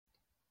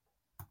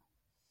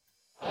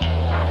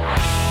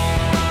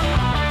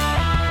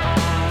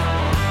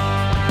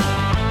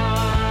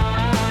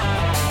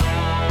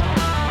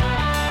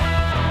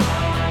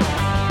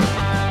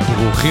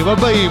ברוכים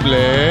הבאים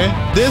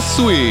ל-The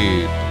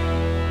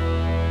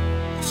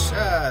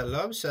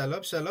שלום,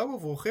 שלום, שלום,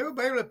 וברוכים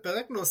הבאים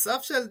לפרק נוסף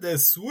של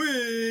The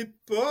Sweep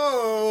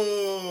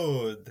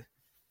פוד.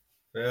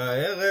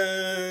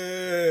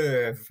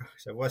 והערב,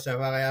 שבוע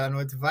שעבר היה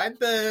לנו את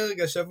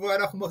ויינברג, השבוע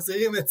אנחנו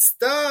מחזירים את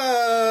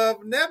סתיו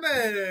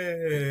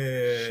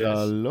נמש.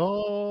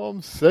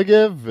 שלום,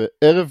 שגב,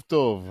 וערב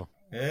טוב.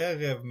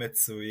 ערב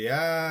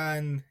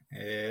מצוין.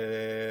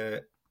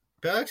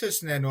 פרק של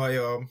שנינו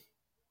היום.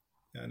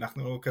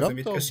 אנחנו כזה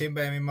מתקשים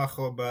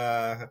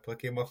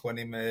בפרקים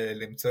האחרונים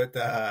למצוא את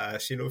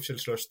השילוב של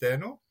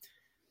שלושתנו,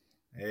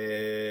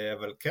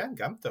 אבל כן,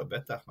 גם טוב,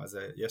 בטח, מה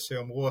זה, יש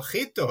שיאמרו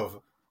הכי טוב,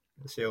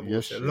 יש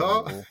שיאמרו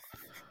שלא,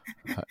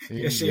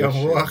 יש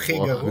שיאמרו הכי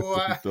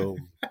גרוע,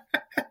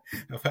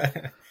 אבל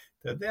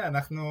אתה יודע,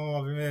 אנחנו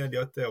אוהבים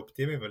להיות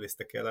אופטימיים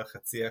ולהסתכל על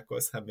חצי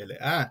הכוס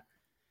המלאה,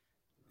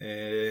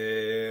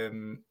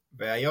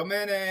 והיום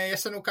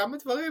יש לנו כמה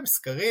דברים,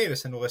 סקרים,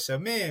 יש לנו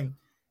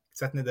רשמים,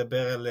 קצת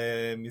נדבר על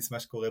מה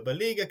שקורה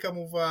בליגה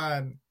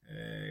כמובן,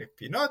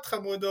 פינות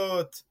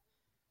חמודות,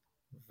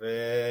 ובוא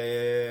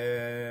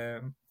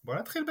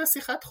נתחיל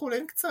בשיחת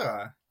חולין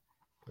קצרה,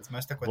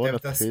 בזמן שאתה כותב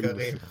את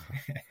הסקרים.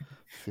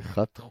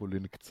 שיחת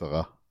חולין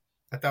קצרה.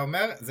 אתה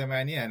אומר, זה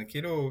מעניין,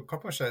 כאילו כל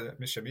פעם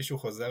שמישהו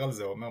חוזר על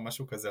זה, אומר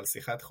משהו כזה על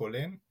שיחת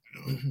חולין,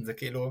 זה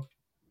כאילו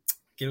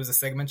זה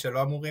סגמנט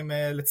שלא אמורים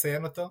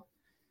לציין אותו,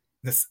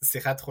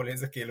 שיחת חולין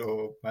זה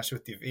כאילו משהו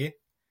טבעי,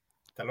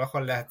 אתה לא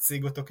יכול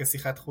להציג אותו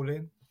כשיחת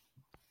חולין?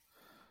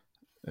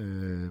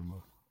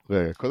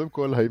 רגע, קודם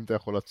כל, האם אתה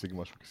יכול להציג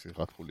משהו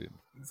כשיחת חולין?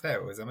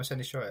 זהו, זה מה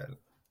שאני שואל.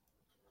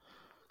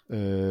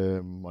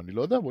 אני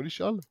לא יודע, בוא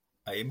נשאל.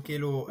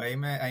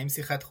 האם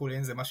שיחת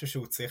חולין זה משהו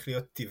שהוא צריך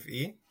להיות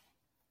טבעי,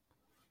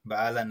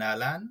 באהלן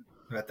אהלן,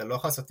 ואתה לא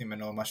יכול לעשות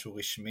ממנו משהו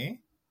רשמי,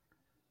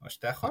 או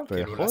שאתה יכול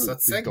כאילו לעשות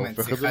סגמנט,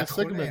 שיחת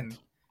חולין.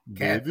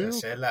 כן,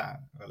 השאלה.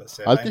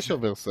 אל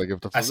תשבר שגב,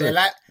 אתה צודק.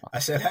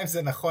 השאלה אם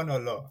זה נכון או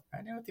לא.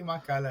 מעניין אותי מה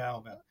הקהל היה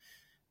אומר.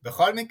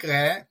 בכל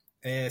מקרה,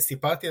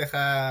 סיפרתי לך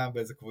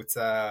באיזו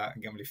קבוצה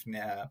גם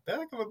לפני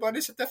הפרק, אבל בוא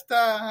נשתף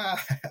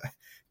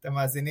את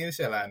המאזינים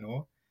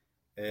שלנו,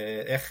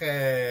 איך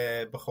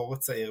בחור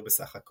צעיר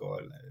בסך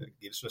הכל,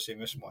 גיל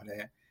 38,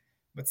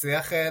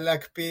 מצליח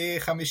להקפיא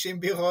 50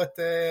 בירות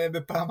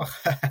בפעם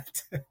אחת.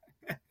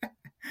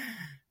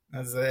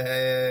 אז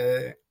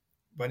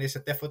בואו אני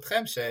אשתף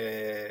אתכם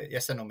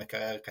שיש לנו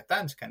מקרר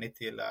קטן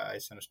שקניתי לה,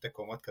 יש לנו 2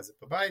 קומות כזה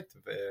בבית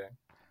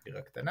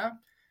ודירה קטנה.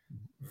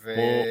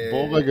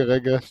 בוא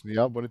רגע,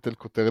 שנייה, בוא ניתן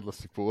כותרת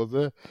לסיפור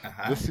הזה.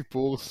 זה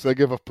סיפור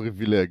סגב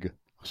הפריבילג.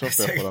 עכשיו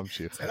אתה יכול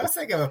להמשיך. זה לא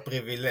סגב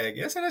הפריבילג,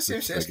 יש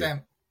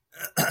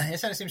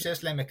אנשים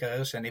שיש להם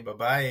מקרר שני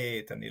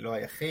בבית, אני לא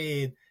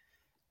היחיד.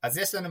 אז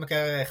יש לנו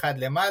מקרר אחד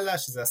למעלה,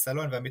 שזה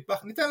הסלון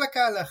והמטבח, ניתן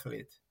לקהל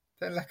להחליט.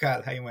 ניתן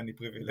לקהל האם אני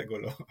פריבילג או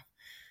לא.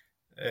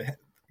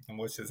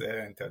 למרות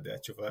שזה, אתה יודע,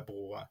 תשובה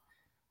ברורה.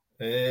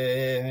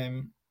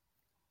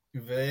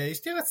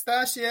 ואשתי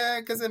רצתה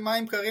שיהיה כזה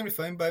מים קרים,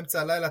 לפעמים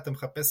באמצע הלילה אתה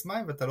מחפש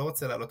מים ואתה לא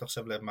רוצה לעלות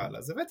עכשיו למעלה.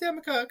 אז הבאתי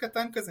המקרר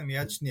קטן כזה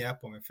מיד שנייה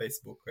פה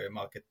מפייסבוק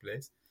מרקט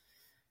פלייס.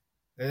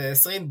 $20,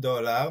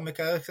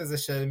 מקרר כזה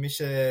של מי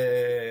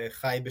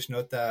שחי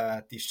בשנות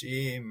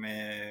ה-90,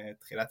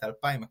 תחילת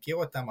 2000, מכיר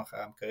אותם,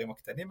 המקררים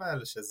הקטנים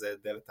האלה, שזה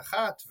דלת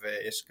אחת,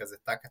 ויש כזה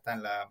תא קטן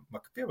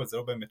למקפיא, אבל זה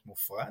לא באמת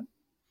מופרן.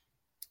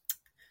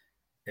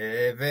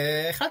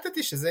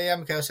 והחלטתי שזה יהיה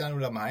המקרר שלנו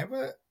למים,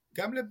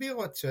 וגם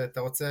לבירות, שאתה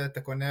רוצה,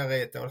 אתה קונה,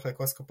 הרי אתה הולך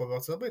לקוסקו פה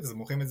בארצות הברית, אז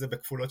מוכרים את זה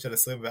בכפולות של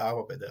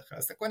 24 בדרך כלל,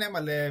 אז אתה קונה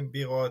מלא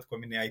בירות, כל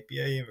מיני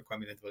IPA'ים וכל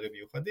מיני דברים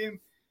מיוחדים,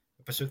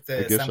 ופשוט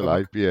דגש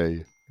על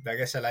IPA.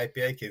 דגש על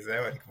IPA, כי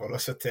זהו, אני כבר לא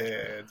שותה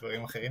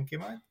דברים אחרים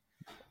כמעט.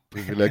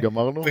 פריבילג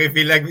אמרנו?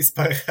 פריבילג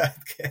מספר 1,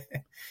 כן.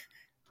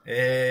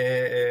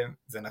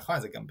 זה נכון,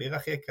 זה גם בירה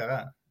הכי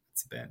יקרה,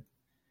 עצבן.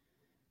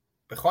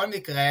 בכל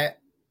מקרה,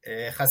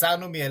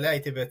 חזרנו מ-LA,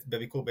 הייתי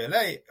בביקור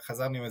ב-LA,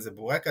 חזרנו עם איזה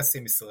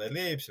בורקסים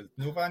ישראלים של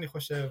תנובה אני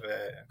חושב,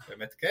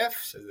 באמת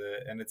כיף,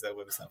 שאין את זה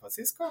הרבה בסן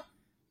פרנסיסקו,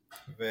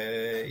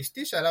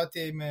 ואשתי שאלה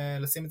אותי אם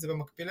לשים את זה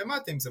במקפיא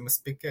למטה, אם זה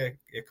מספיק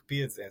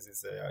יקפיא את זה,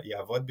 זה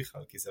יעבוד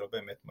בכלל, כי זה לא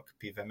באמת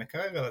מקפיא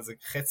ומקרר, אלא זה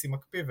חצי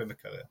מקפיא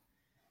ומקרר.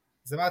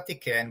 אז אמרתי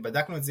כן,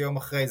 בדקנו את זה יום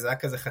אחרי, זה היה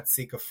כזה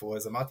חצי קפוא,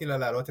 אז אמרתי לה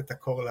להעלות את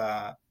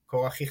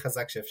הקור הכי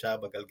חזק שאפשר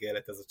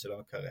בגלגלת הזאת של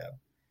המקרר.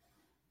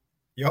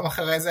 יום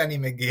אחרי זה אני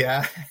מגיע,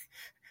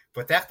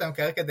 פותח את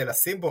המקרר כדי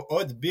לשים בו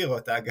עוד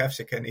בירות, אגב,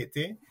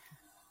 שקניתי,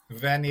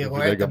 ואני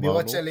רואה את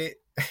הבירות שלי,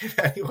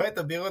 ואני רואה את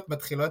הבירות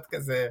מתחילות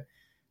כזה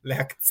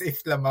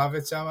להקציף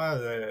למוות שם,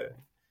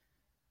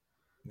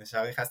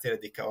 ונשאר נכנסתי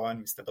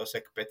לדיכאון, מסתבר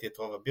שהקפאתי את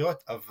רוב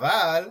הבירות,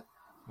 אבל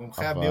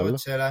מומחה הבירות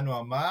שלנו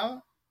אמר,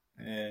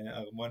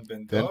 ארמון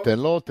בן דוב,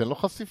 תן לו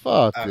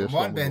חשיפה,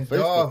 ארמון בן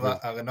דוב,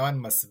 ארנון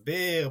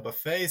מסביר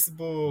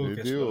בפייסבוק,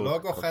 יש לו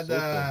לוגו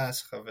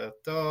חדש, חבר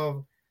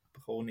טוב,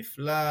 בחור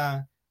נפלא,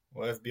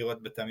 אוהב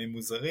בירות בטעמים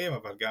מוזרים,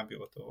 אבל גם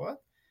בירות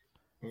טובות,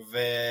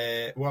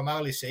 והוא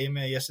אמר לי שאם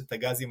יש את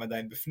הגזים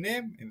עדיין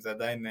בפנים, אם זה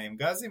עדיין עם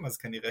גזים, אז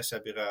כנראה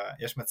שהבירה,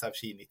 יש מצב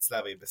שהיא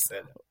ניצלה והיא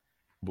בסדר.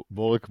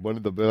 בוא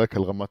נדבר רק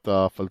על רמת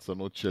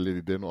הפלצנות של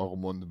ידידנו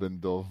ארמונד בן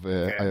דוב,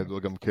 הידוע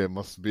גם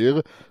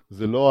כמסביר.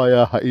 זה לא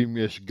היה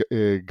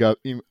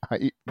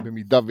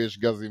במידה ויש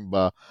גזים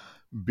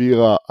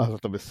בבירה אז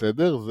אתה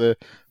בסדר,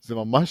 זה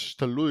ממש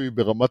תלוי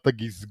ברמת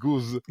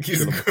הגזגוז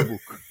של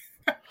הבקבוק.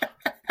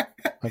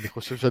 אני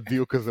חושב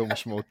שהדיוק הזה הוא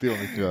משמעותי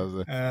במקרה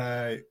הזה.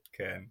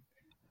 כן.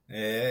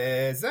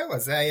 זהו,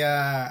 אז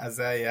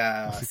זה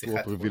היה הסיפור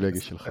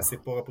הפריבילגי שלך.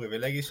 הסיפור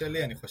הפריבילגי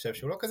שלי, אני חושב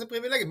שהוא לא כזה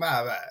פריבילגי.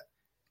 מה,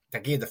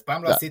 תגיד, אף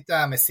פעם לא עשית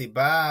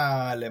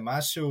מסיבה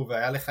למשהו,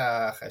 והיה לך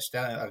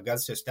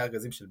ארגז של 2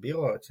 ארגזים של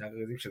בירות, 2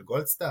 ארגזים של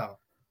גולדסטאר?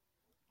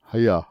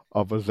 היה,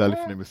 אבל זה היה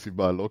לפני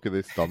מסיבה, לא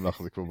כדי סתם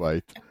להחזיק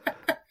בבית.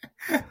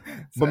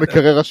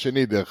 במקרר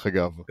השני דרך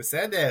אגב.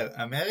 בסדר,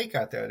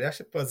 אמריקה, אתה יודע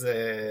שפה זה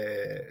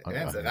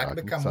רק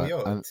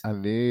בכמויות.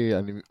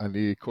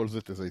 אני כל זה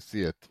as I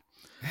see it.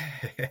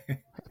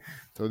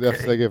 אתה יודע,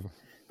 סגב,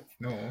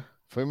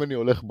 לפעמים אני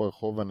הולך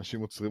ברחוב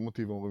ואנשים עוצרים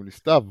אותי ואומרים לי,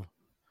 סתיו,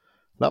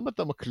 למה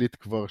אתה מקליט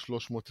כבר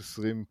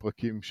 320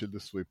 פרקים של The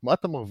Sweep? מה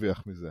אתה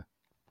מרוויח מזה?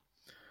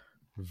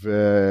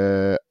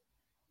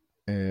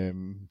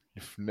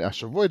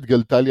 השבוע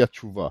התגלתה לי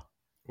התשובה.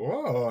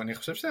 אני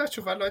חושב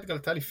שהתשובה לא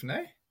התגלתה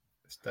לפני?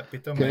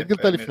 כן,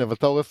 התגלתה לפני, אבל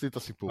אתה הורס לי את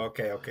הסיפור.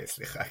 אוקיי,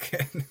 סליחה,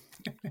 כן.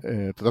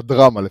 אתה יודע,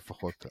 דרמה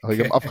לפחות. הרי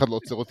גם אף אחד לא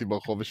עוצר אותי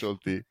ברחוב ושואל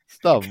אותי,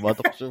 סתיו, מה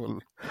אתה חושב על...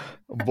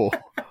 בוא,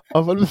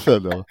 אבל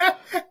בסדר.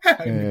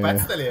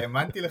 ניפצת לי,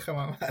 האמנתי לך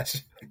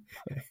ממש.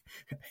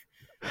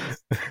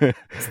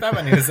 סתם,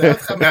 אני אזהה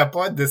אותך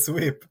מהפוד The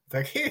Sweep,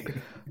 תגיד.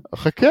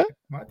 חכה.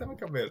 מה אתה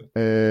מקבל?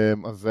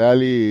 אז היה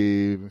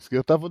לי,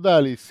 במסגרת העבודה, היה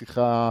לי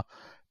שיחה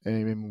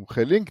עם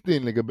מומחה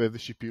לינקדין לגבי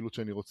איזושהי פעילות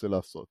שאני רוצה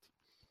לעשות.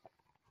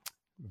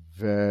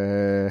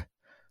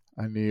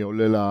 ואני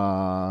עולה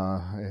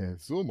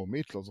לזום או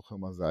מיט, לא זוכר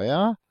מה זה היה,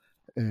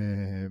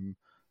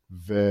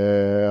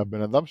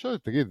 והבן אדם שואל,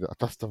 תגיד,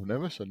 אתה סתיו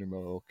נמש? אני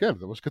אומר, כן,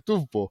 זה מה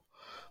שכתוב פה.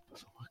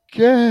 אז הוא אומר,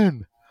 כן,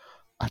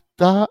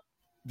 אתה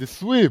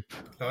The Sweep.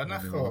 לא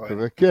נכון.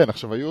 כן,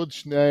 עכשיו היו עוד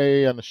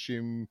 2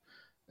 אנשים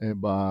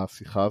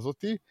בשיחה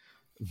הזאת,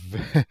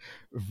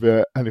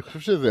 ואני חושב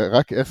שזה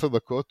רק 10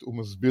 דקות, הוא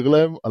מסביר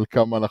להם על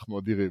כמה אנחנו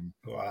אדירים.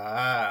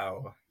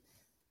 וואו.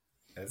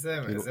 איזה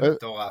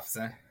מטורף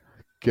זה.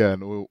 כן,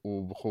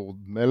 הוא בחור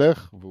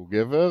מלך, והוא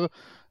גבר,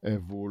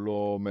 והוא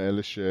לא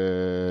מאלה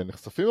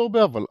שנחשפים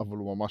הרבה, אבל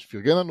הוא ממש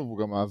פרגן לנו, והוא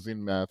גם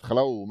מאזין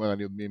מההתחלה, הוא אומר,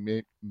 אני עוד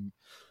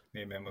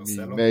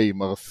מימי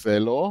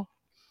מרסלו,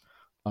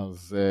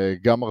 אז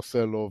גם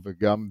מרסלו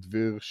וגם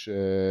דביר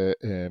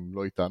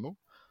שלא איתנו,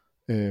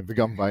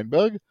 וגם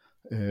ויינברג,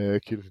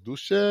 כאילו תדעו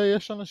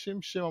שיש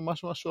אנשים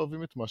שממש ממש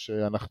אוהבים את מה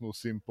שאנחנו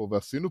עושים פה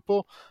ועשינו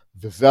פה,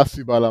 וזה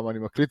הסיבה למה אני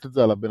מקליט את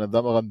זה על הבן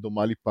אדם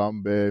הרנדומלי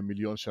פעם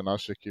במיליון שנה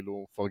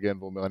שכאילו פרגן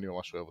ואומר אני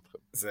ממש אוהב אתכם.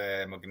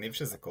 זה מגניב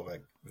שזה קורה,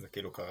 זה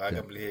כאילו קרה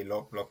גם לי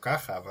לא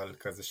ככה, אבל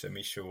כזה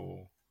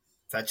שמישהו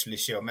צד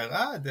שלישי אומר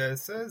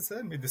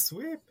זה מ-The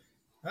Sweep,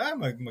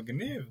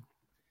 מגניב.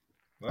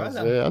 אז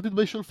אל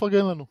תתביישו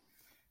לפרגן לנו.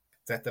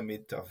 זה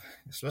תמיד טוב.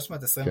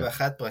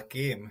 321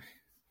 פרקים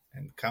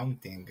and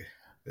counting.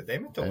 זה די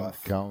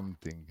מטורף.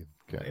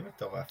 די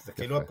מטורף. זה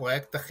כאילו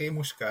הפרויקט הכי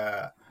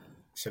מושקע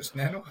של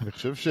שנינו.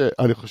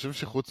 אני חושב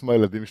שחוץ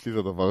מהילדים שלי זה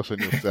הדבר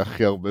שאני עושה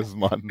הכי הרבה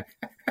זמן.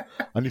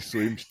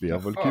 הניסויים שלי,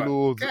 אבל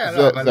כאילו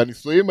זה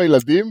הניסויים,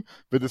 הילדים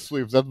ו-The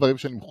Sweep, זה הדברים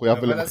שאני מחויב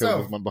ולמחר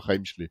בזמן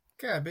בחיים שלי.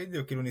 כן,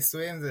 בדיוק, כאילו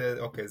ניסויים זה,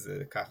 אוקיי,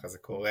 זה ככה, זה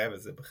קורה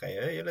וזה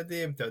בחיי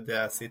ילדים, אתה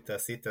יודע,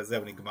 עשית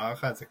זהו, נגמר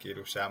לך, זה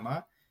כאילו שמה.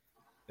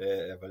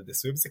 אבל The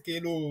Sweep זה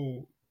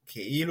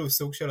כאילו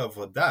סוג של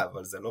עבודה,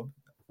 אבל זה לא...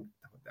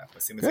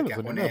 עושים את זה כי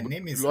אנחנו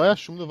נהנים מזה. לא היה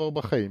שום דבר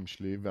בחיים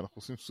שלי, ואנחנו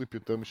עושים סוויפ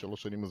יותר מ3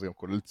 שנים, אז גם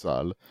כולל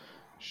צה"ל,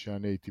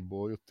 שאני הייתי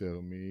בו יותר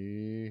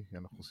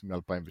אנחנו עושים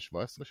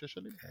מ-2017 6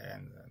 שנים.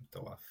 כן, זה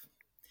מטורף.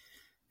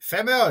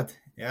 יפה מאוד.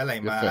 יאללה,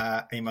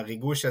 עם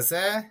הריגוש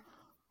הזה.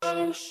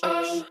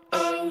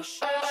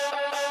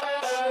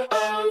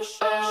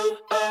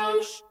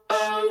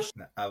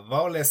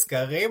 נעבור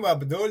לסקרים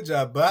אבדול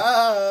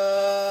ג'אבר.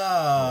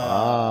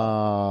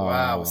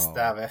 וואו,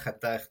 סתיו, איך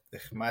אתה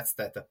החמצת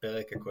את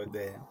הפרק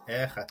הקודם,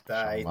 איך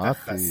אתה היית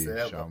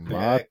חסר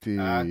בפרק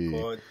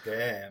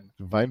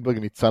הקודם. ויינברג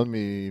ניצל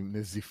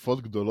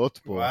מנזיפות גדולות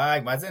פה.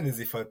 וואי, מה זה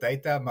נזיפות?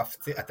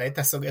 אתה היית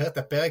סוגר את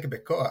הפרק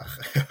בכוח.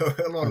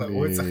 אומר לו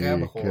לרוץ אחרי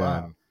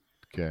הבחורה.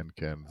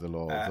 כן, זה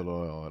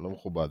לא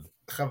מכובד.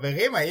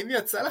 חברים, האם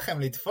יצא לכם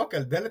לדפוק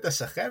על דלת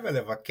השכן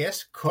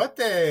ולבקש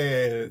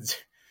קוטג'?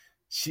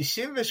 68%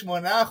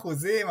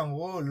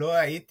 אמרו לא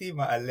הייתי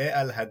מעלה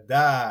על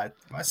הדעת,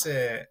 מה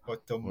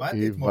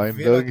שאוטומטית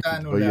מוביל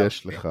אותנו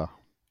להפליג.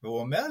 והוא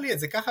אומר לי את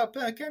זה ככה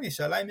בפרק, כן, היא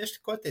שאלה אם יש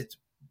קוטג'.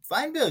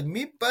 ויינברג,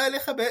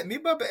 מי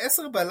בא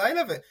ב10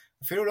 בלילה,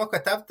 ואפילו לא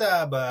כתבת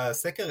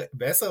בסקר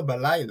ב10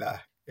 בלילה,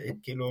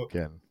 כאילו,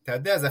 אתה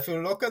יודע, זה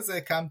אפילו לא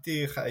כזה,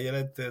 קמתי,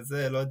 ילד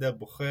זה, לא יודע,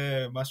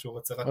 בוכה, משהו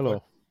רוצה רק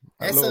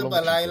 10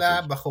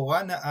 בלילה,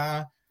 בחורה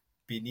נאה,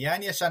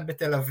 בניין ישן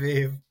בתל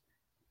אביב,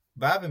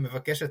 באה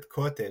ומבקשת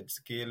קוטג',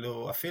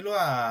 כאילו, אפילו,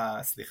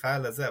 סליחה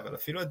על זה, אבל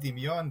אפילו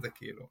הדמיון זה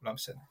כאילו, לא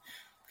משנה.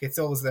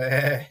 בקיצור,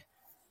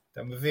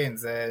 אתה מבין,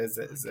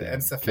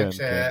 אין ספק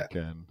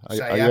כן.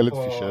 הילד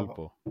פישל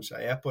פה.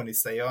 שהיה פה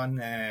ניסיון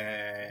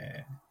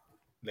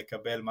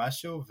לקבל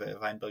משהו,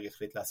 וויינברג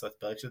החליט לעשות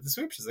פרק של The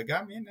Sweep, שזה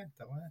גם, הנה,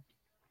 אתה רואה,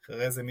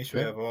 אחרי זה מישהו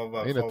יבוא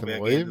ברחוב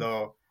ויגיד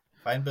לו,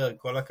 ויינברג,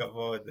 כל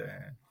הכבוד,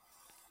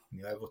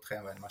 אני אוהב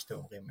אתכם, ומה שאתם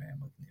אומרים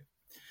מגניב.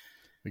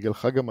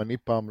 בגללך גם אני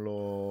פעם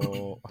לא...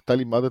 אתה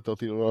לימדת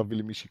אותי לא להביא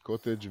לי מישהי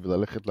קוטג'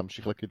 וללכת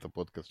להמשיך להקליט את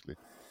הפודקאסט שלי.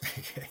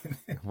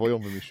 כמו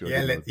יום ומישהו.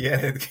 ילד,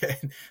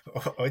 כן.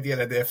 עוד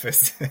ילד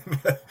אפס.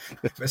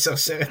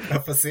 בשרשרת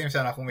נפסים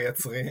שאנחנו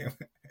מייצרים.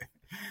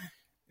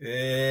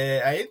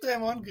 האם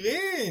דרמון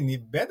גרין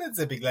איבד את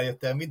זה בגלל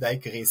יותר מדי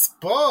קריס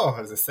פה?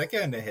 זה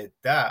סקר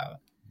נהדר.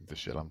 זו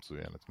שאלה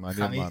מצוינת.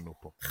 מעניין מה ענו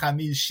פה. 57%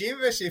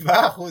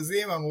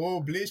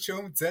 אמרו בלי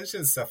שום צל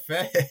של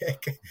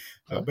ספק.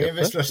 43%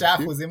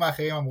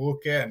 האחרים אמרו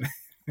כן.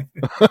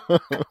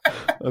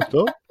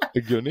 טוב,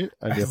 הגיוני.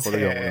 אני יכול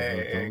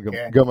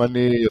לגמרי. גם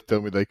אני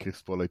יותר מדי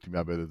קריס פול הייתי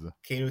מאבד את זה.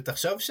 כאילו,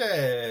 תחשוב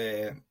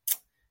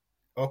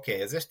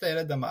אוקיי, אז יש את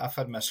הילד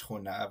המאפד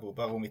מהשכונה, והוא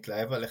בא והוא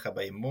מתלהב עליך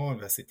באימון,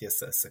 ועשיתי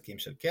עסקים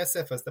של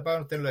כסף, אז אתה בא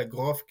ונותן לו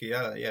אגרוף, כי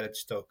יאללה, ילד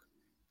שתוק.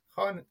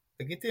 נכון?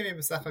 לגיטימי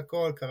בסך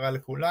הכל, קרה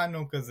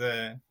לכולנו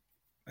כזה,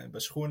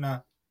 בשכונה,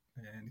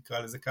 נקרא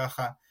לזה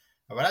ככה,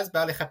 אבל אז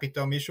בא לך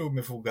פתאום מישהו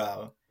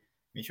מבוגר,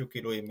 מישהו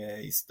כאילו עם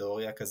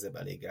היסטוריה כזה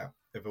בליגה,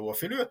 והוא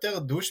אפילו יותר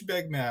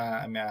דושבג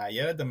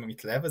מהילד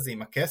המתלהב הזה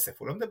עם הכסף,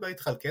 הוא לא מדבר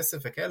איתך על כסף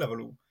וכאלה, אבל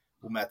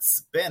הוא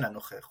מעצבן,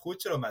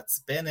 הנוכחות שלו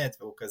מעצבנת,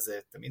 והוא כזה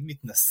תמיד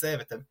מתנסה,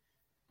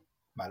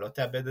 מה, לא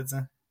תאבד את זה?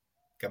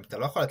 גם אתה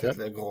לא יכול לתת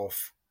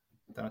לאגרוף.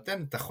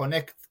 אתה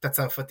חונק את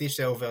הצרפתי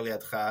שעובר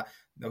לידך,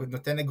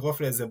 נותן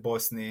אגרוף לאיזה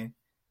בוסני.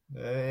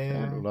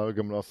 אולי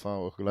גם לא עשה,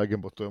 אולי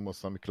גם באותו יום הוא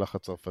עשה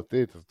מקלחת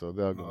צרפתית, אז אתה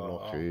יודע, גם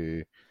לא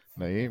הכי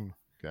נעים.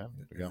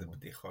 איזה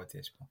בדיחות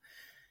יש פה.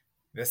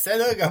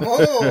 בסדר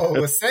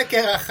גמור,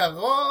 סקר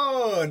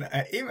אחרון.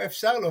 האם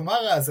אפשר לומר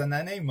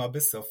האזנה נעימה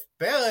בסוף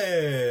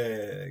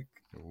פרק?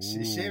 67%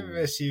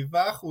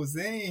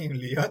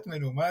 להיות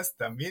מנומס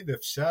תמיד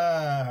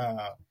אפשר.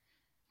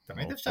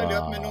 תמיד אפשר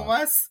להיות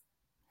מנומס?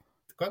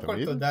 קודם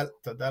כל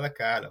תודה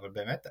לקהל, אבל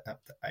באמת,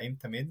 האם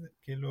תמיד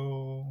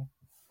כאילו...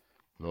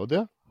 לא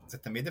יודע. זה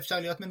תמיד אפשר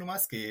להיות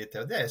מנומס, כי אתה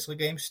יודע, יש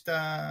רגעים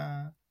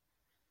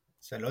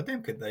שאני לא יודע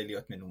אם כדאי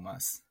להיות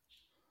מנומס.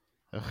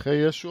 איך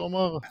ישו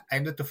אמר?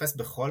 האם זה תופס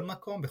בכל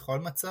מקום, בכל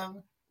מצב?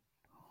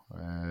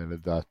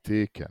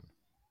 לדעתי כן.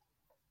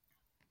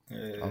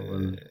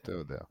 אבל אתה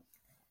יודע.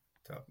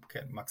 טוב,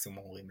 כן,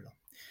 מקסימום אומרים לא.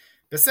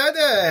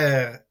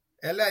 בסדר,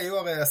 אלה היו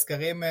הרי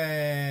הסקרים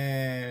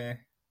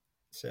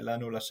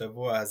שלנו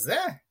לשבוע הזה.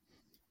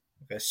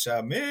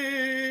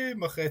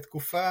 רשמים אחרי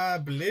תקופה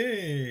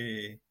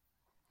בלי...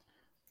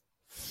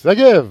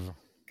 סגב!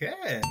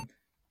 כן.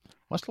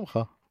 מה שלומך?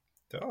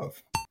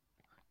 טוב.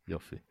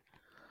 יופי.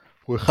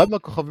 הוא אחד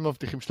מהכוכבים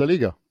מבטיחים של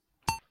הליגה.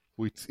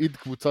 הוא הצעיד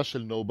קבוצה של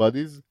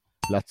נובדיז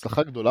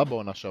להצלחה גדולה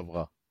בעונה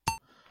שעברה.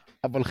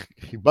 אבל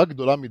חיבה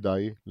גדולה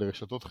מדי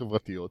לרשתות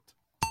חברתיות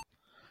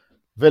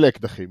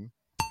ולאקדחים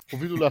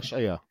הובילו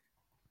להשעיה.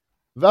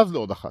 ואז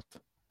לעוד אחת.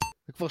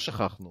 וכבר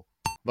שכחנו.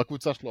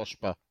 והקבוצה שלו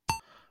השפעה.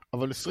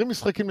 אבל 20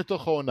 משחקים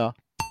לתוך העונה,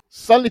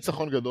 סל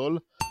ניצחון גדול,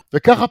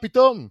 וככה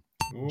פתאום,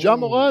 ג'ה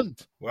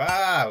מורנט.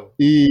 וואו.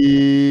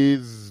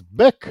 is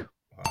back.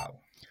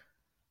 וואו.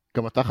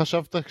 גם אתה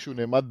חשבת כשהוא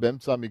נעמד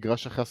באמצע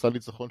המגרש אחרי הסל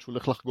ניצחון שהוא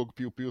הולך לחגוג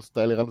פיו פיו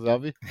סטייל ערן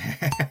זהבי?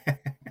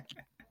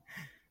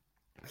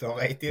 לא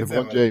ראיתי את זה,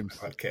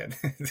 אבל כן,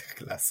 זה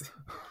קלאסי.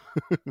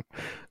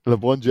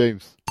 לברון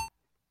ג'יימס,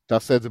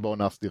 תעשה את זה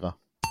בעונה הסדירה.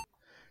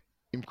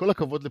 עם כל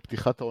הכבוד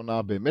לפתיחת העונה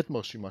הבאמת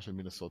מרשימה של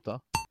מינסוטה,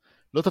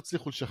 לא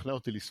תצליחו לשכנע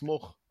אותי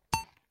לסמוך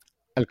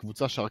על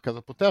קבוצה שהרכז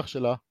הפותח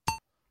שלה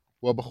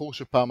הוא הבחור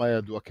שפעם היה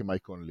ידוע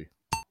כמייק קונלי.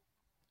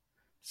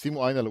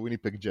 שימו עין על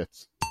הוויניפג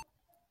ג'טס.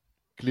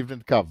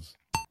 קליבלנד קאבס.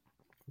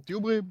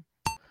 תהיו בריאים.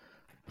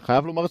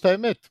 חייב לומר את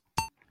האמת.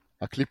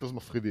 הקליפרס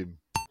מפחידים.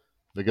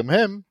 וגם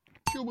הם,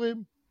 תהיו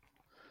בריאים.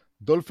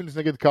 דולפינס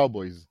נגד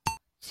קאובויז.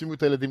 שימו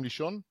את הילדים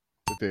לישון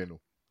ותהנו.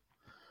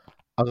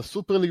 אז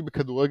הסופר ליג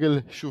בכדורגל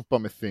שוב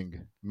פעם thing.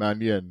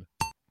 מעניין.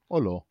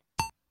 או לא.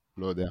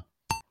 לא יודע.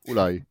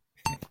 אולי.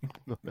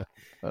 לא יודע.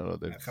 אני לא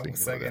יודע.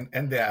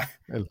 אין דעה.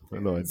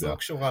 לא, אין זו דעה.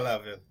 קשורה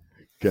לאוויר.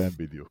 כן,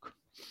 בדיוק.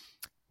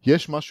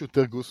 יש משהו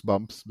יותר גוס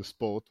במפס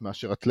בספורט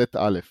מאשר אתלט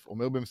א'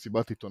 אומר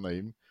במסיבת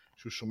עיתונאים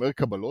שהוא שומר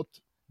קבלות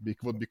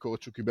בעקבות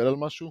ביקורת שהוא קיבל על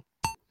משהו.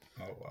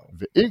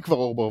 ואם כבר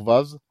אור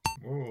ברווז,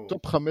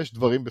 טופ 5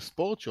 דברים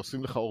בספורט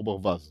שעושים לך אור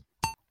ברווז.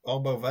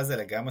 אור ברווז זה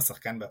לגמרי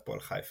שחקן בהפועל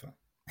חיפה.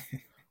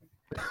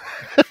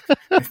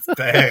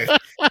 מצטער.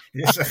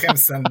 יש לכם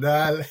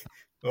סנדל,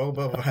 אור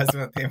ברווז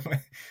מתאים.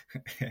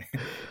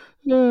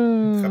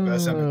 חבר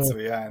שם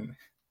מצוין.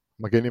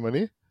 מגן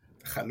ימני?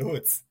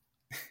 חלוץ.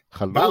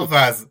 חלוץ.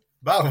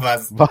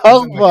 ברווז.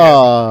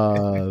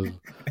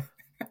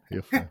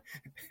 יפה.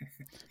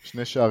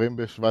 2 שערים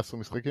ב-17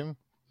 משחקים?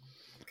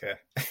 כן.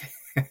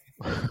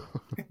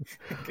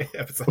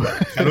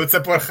 חלוץ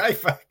הפועל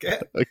חיפה, כן.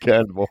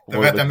 כן, בוא.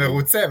 ואתה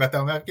מרוצה, ואתה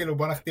אומר כאילו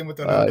בוא נחתים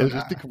אותו. יש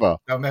תקווה.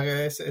 אתה אומר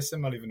יש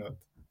מה לבנות.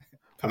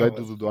 אולי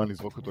דודו דואן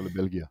לזרוק אותו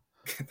לבלגיה.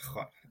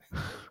 נכון.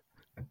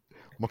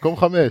 מקום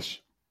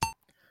 5.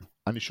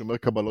 אני שומר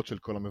קבלות של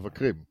כל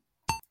המבקרים.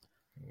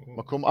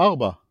 מקום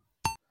 4.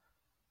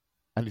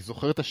 אני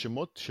זוכר את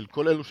השמות של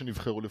כל אלו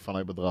שנבחרו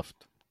לפניי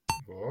בדראפט.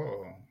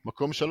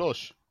 מקום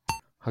 3.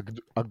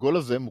 הגול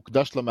הזה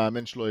מוקדש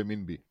למאמן שלו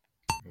האמין בי.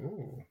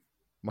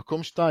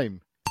 מקום 2.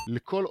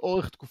 לכל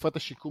אורך תקופת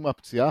השיקום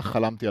מהפציעה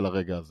חלמתי על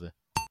הרגע הזה.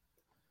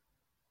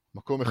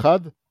 מקום 1.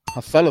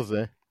 הסל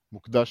הזה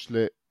מוקדש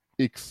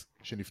ל-X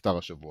שנפטר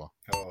השבוע.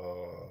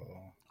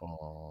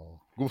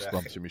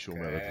 גוספאמפ שמישהו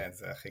אומר את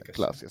זה. זה הכי קשה.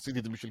 קלאסי, עשיתי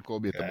את זה בשביל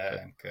קובי, אתה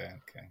מוכר.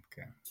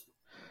 כן.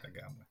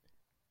 לגמרי.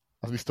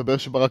 אז מסתבר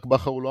שברק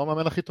בכר הוא לא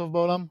המאמן הכי טוב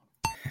בעולם?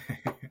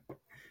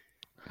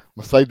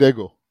 מסאי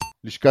דגו,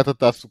 לשכת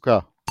התעסוקה,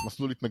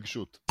 מסלול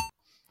התנגשות.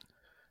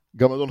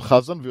 גם אדון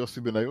חזן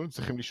ויוסי בניון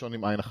צריכים לישון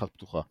עם עין אחת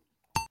פתוחה.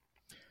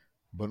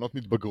 בנות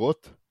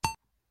מתבגרות,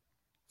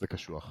 זה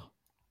קשוח.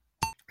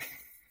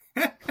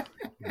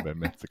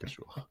 באמת זה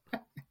קשוח.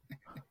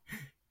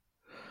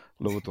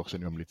 לא בטוח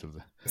שאני ממליץ על זה.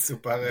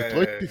 סופר...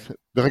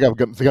 דרך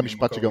אגב, זה גם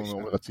משפט שגם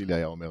עומר אצילי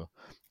היה אומר.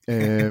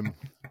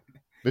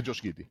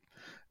 וג'וש גידי.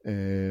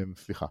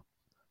 סליחה.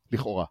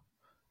 לכאורה.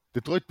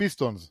 דטרויט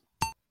פיסטונס.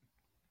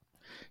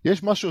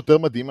 יש משהו יותר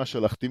מדהים מאשר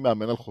להחתים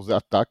מאמן על חוזה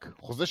עתק,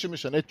 חוזה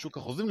שמשנה את שוק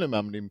החוזים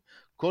למאמנים.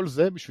 כל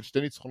זה בשביל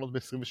 2 ניצחונות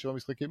ב-27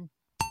 משחקים?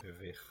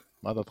 מביך.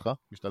 מה דעתך?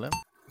 משתלם?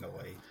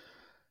 נוראי.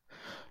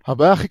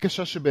 הבעיה הכי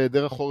קשה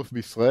שבהיעדר החורף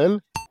בישראל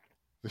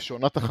זה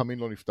שעונת החמין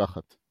לא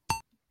נפתחת.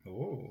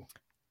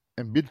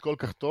 אמביד כל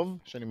כך טוב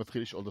שאני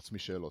מתחיל לשאול את עצמי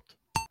שאלות.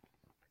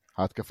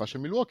 ההתקפה של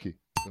מילווקי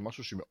זה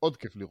משהו שמאוד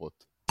כיף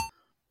לראות.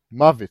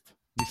 מוות,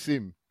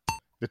 ניסים,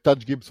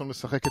 וטאג' גיבסון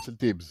משחק אצל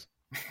טיבס.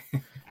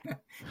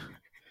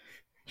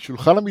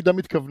 שולחן עמידה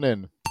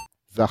מתכוונן,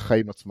 זה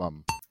החיים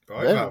עצמם.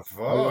 אוי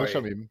ואבוי.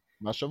 רשמים,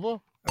 מהשבוע.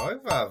 אוי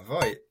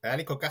ואבוי, היה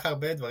לי כל כך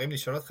הרבה דברים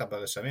לשאול אותך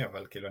ברשמים,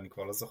 אבל כאילו אני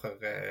כבר לא זוכר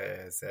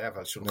זה,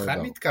 אבל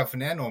שולחן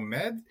מתכוונן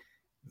עומד,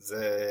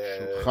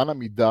 זה... שולחן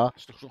עמידה,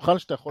 שולחן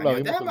שאתה יכול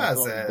להרים אותו לכל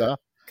עמידה.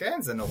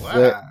 כן, זה נורא.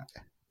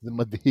 זה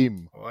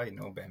מדהים. אוי,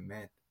 נו,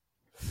 באמת.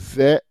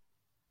 זה,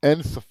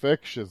 אין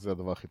ספק שזה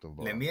הדבר הכי טוב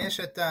בעולם. למי יש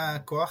את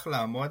הכוח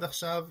לעמוד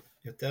עכשיו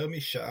יותר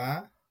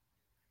משעה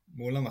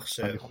מול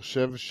המחשב? אני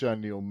חושב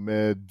שאני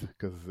עומד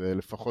כזה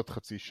לפחות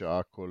חצי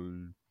שעה כל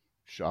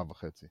שעה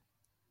וחצי.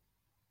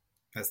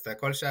 אז אתה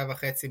כל שעה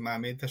וחצי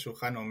מעמיד את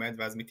השולחן עומד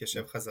ואז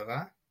מתיישב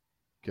חזרה?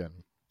 כן.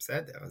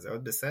 בסדר, זה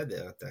עוד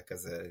בסדר, אתה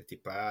כזה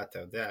טיפה, אתה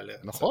יודע,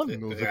 נכון,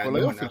 זה כל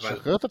היופי,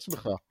 שחרר את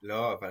עצמך.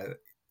 לא, אבל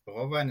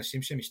רוב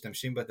האנשים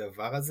שמשתמשים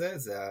בדבר הזה,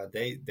 זה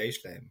הדי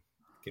שלהם.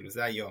 כאילו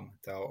זה היום,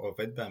 אתה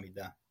עובד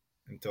בעמידה.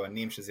 הם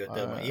טוענים שזה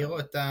יותר מהיר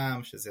אותם,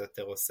 שזה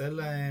יותר עושה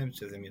להם,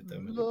 שזה יותר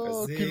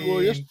מרוכזים. לא,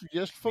 כאילו,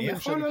 יש לפעמים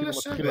שאני כאילו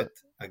מתחיל...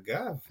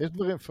 אגב. יש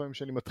דברים לפעמים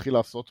שאני מתחיל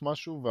לעשות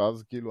משהו,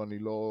 ואז כאילו אני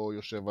לא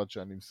יושב עד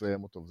שאני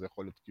מסיים אותו, וזה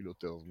יכול להיות כאילו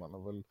יותר זמן,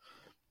 אבל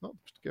לא,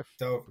 פשוט כיף.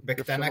 טוב,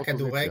 בקטנה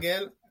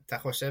כדורגל, אתה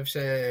חושב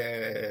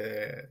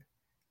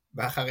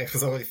שבכר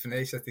יחזור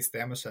לפני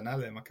שתסתיים השנה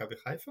למכבי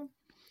חיפה?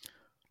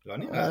 לא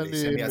נראה לי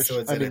שהם יעשו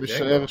את זה לדגו. אני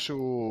משער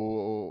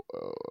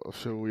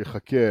שהוא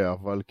יחכה,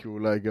 אבל כי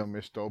אולי גם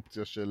יש את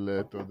האופציה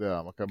של, אתה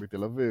יודע, מכבי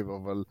תל אביב,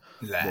 אבל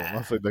בוא,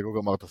 נעשה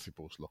דגו גמר את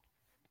הסיפור שלו.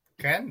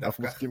 כן,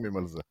 אנחנו מסכימים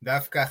על זה.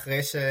 דווקא אחרי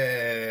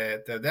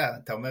אתה יודע,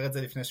 אתה אומר את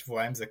זה לפני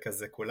שבועיים, זה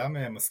כזה,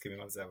 כולם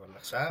מסכימים על זה, אבל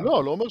עכשיו...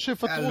 לא אומר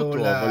שיפטרו אותו,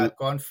 אבל... עלו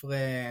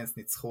לקונפרנס,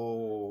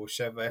 ניצחו 7-0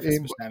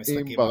 בשני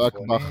המשחקים. אם ברק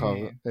בכר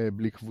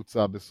בלי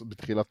קבוצה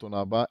בתחילת עונה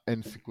הבאה,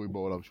 אין סיכוי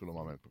בעולם שהוא לא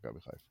מאמן את מכבי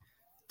חיפה.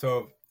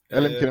 טוב.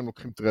 אלא אם כן הם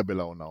לוקחים טראבל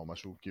לעונה או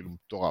משהו כאילו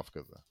מטורף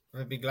כזה.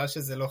 ובגלל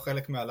שזה לא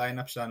חלק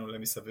מהליינאפ שלנו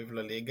למסביב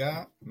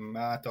לליגה,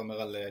 מה אתה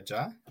אומר על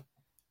ג'ה?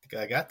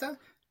 הגעת?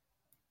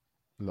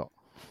 לא.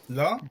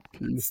 לא?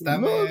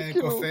 סתם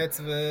קופץ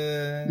ו...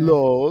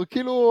 לא,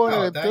 כאילו,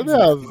 אתה יודע,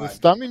 זה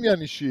סתם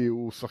עניין אישי,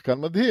 הוא שחקן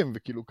מדהים,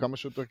 וכאילו כמה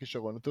שיותר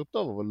כישרון יותר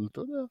טוב, אבל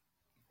אתה יודע.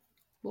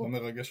 הוא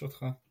מרגש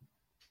אותך?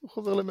 הוא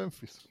חוזר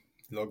לממפיס.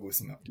 לא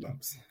גוס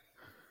ממפיס.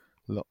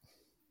 לא.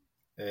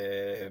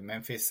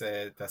 ממפיס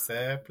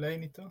תעשה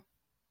פליין איתו?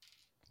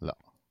 לא.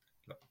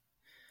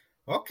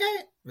 אוקיי,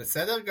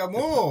 בסדר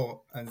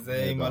גמור. אז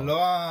עם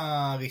הלא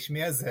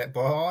הרשמי הזה,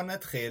 בואו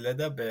נתחיל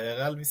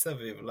לדבר על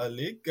מסביב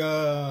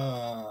לליגה.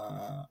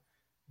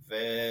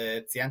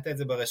 וציינת את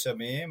זה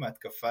ברשמים,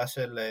 ההתקפה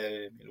של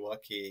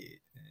מילווקי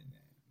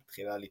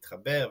מתחילה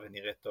להתחבר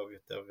ונראית טוב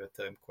יותר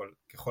ויותר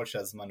ככל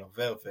שהזמן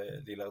עובר,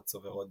 ולילארד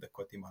צובר עוד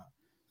דקות עם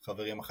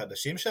החברים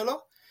החדשים שלו.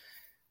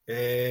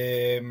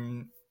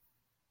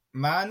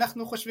 מה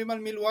אנחנו חושבים על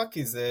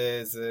מילווקי?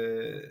 זה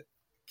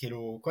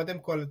כאילו, קודם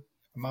כל,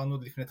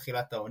 אמרנו לפני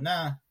תחילת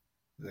העונה,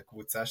 זו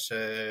קבוצה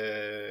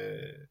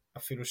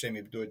שאפילו שהם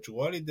איבדו את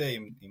ג'רו הולידיי,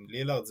 עם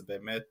לילארד זה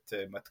באמת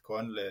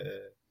מתכון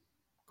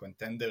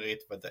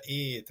לקונטנדרית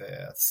ודאית,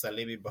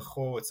 סלים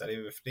מבחוץ,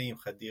 סלים מבפנים,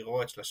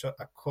 חדירות,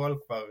 שלשות, הכל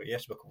כבר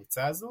יש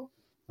בקבוצה הזו,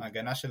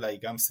 ההגנה שלה היא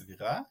גם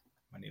סבירה,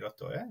 אני לא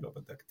טועה, לא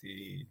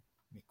בדקתי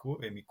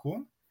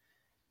מיקום.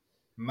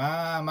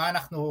 מה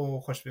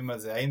אנחנו חושבים על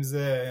זה? האם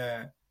זה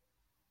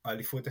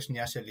האליפות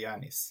השנייה של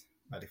יאניס?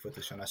 האליפות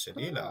הראשונה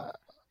שלי?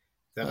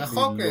 זה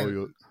רחוק. אני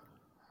לא יודע.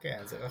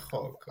 כן, זה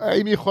רחוק.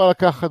 אם היא יכולה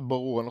לקחת,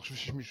 ברור, אני לא חושב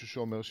שיש מישהו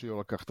שאומר שהיא לא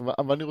לקחת,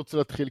 אבל אני רוצה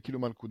להתחיל כאילו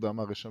מהנקודה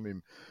מהרשמים.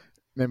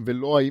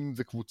 ולא האם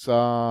זה קבוצה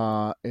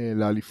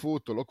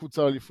לאליפות או לא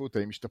קבוצה לאליפות,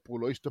 האם השתפרו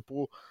או לא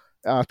השתפרו,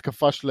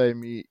 ההתקפה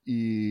שלהם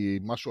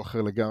היא משהו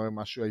אחר לגמרי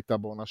ממה שהייתה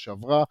בעונה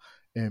שעברה,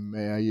 הם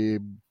היו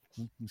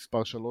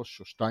מספר 3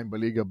 או 2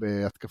 בליגה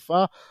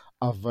בהתקפה,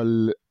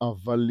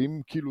 אבל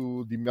אם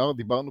כאילו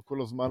דיברנו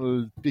כל הזמן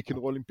על פיק אנד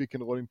רולים, פיק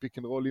אנד רולים, פיק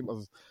אנד רולים,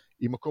 אז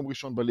היא מקום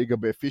ראשון בליגה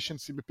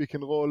באפישנסי בפיק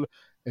אנד רול,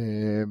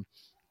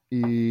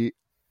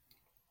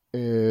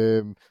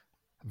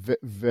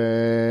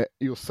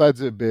 והיא עושה את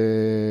זה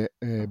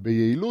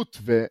ביעילות,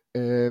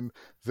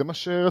 וזה מה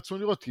שרצו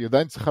לראות, היא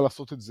עדיין צריכה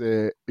לעשות את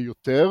זה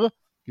יותר,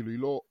 כאילו היא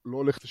לא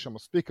הולכת לשם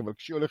מספיק, אבל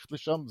כשהיא הולכת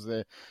לשם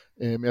זה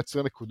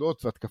מייצר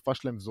נקודות, והתקפה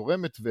שלהם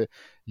זורמת,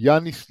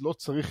 ויאניס לא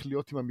צריך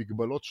להיות עם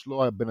המגבלות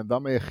שלו, הבן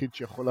אדם היחיד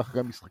שיכול לאחרי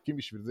המשחקים,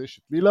 בשביל זה יש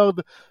את לילארד,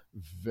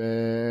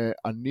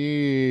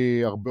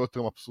 ואני הרבה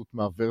יותר מבסוט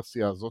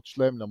מהוורסיה הזאת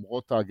שלהם,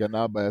 למרות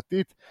ההגנה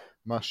הבעייתית,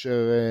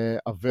 מאשר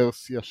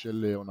הוורסיה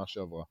של עונה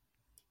שעברה.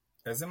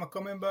 איזה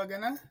מקום הם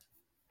בהגנה?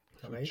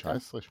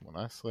 19,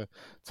 18.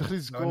 צריך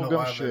לזכור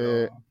גם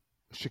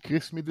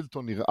שקריס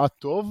מידלטון נראה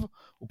טוב,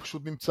 הוא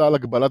פשוט נמצא על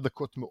הגבלת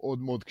דקות מאוד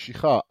מאוד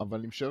קשיחה, אבל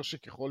אני משער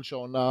שככל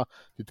שהעונה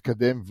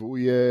תתקדם והוא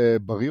יהיה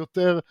בריא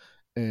יותר,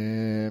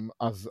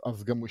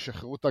 אז גם הוא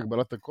ישחררו את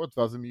הגבלת דקות,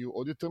 ואז הם יהיו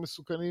עוד יותר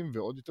מסוכנים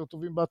ועוד יותר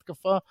טובים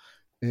בהתקפה.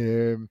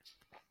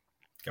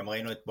 גם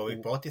ראינו את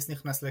בובי פורטיס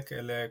נכנס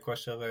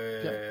לכושר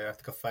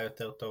התקפה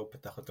יותר טוב,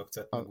 פתח אותו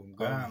קצת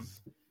מגומגם.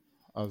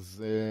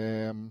 אז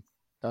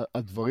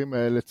הדברים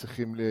האלה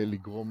צריכים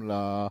לגרום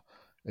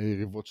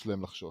ליריבות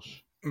שלהם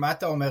לחשוש. מה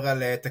אתה אומר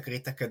על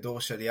תקרית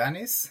הכדור של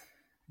יאניס?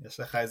 יש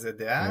לך איזה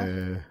דעה?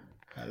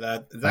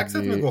 זה היה קצת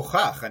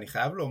מגוחך, אני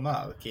חייב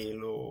לומר,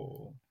 כאילו...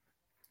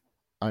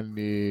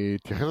 אני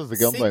אתייחס לזה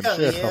גם בהמשך,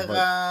 אבל... שיא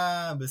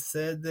קריירה,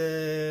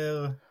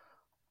 בסדר...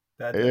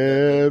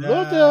 לא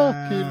יודע,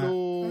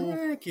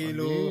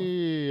 כאילו...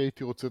 אני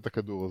הייתי רוצה את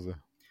הכדור הזה.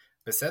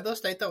 בסדר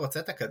שאתה היית רוצה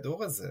את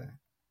הכדור הזה,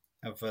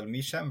 אבל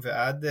משם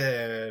ועד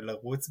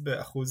לרוץ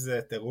באחוז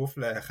טירוף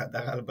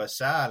לחדר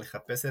הלבשה,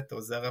 לחפש את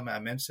עוזר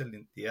המאמן של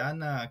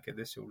אינדיאנה,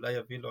 כדי שאולי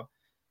יביא לו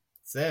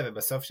זה,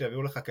 ובסוף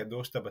שיביאו לך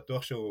כדור שאתה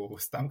בטוח שהוא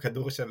סתם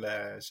כדור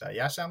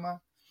שהיה שם.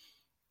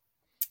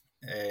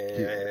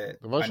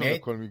 דבר ראשון,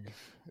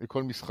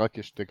 לכל משחק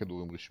יש 2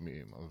 כדורים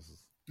רשמיים,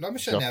 אז... לא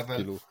משנה,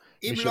 אבל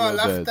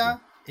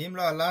אם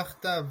לא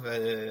הלכת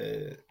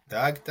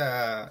ודאגת,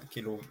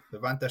 כאילו,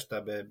 הבנת שאתה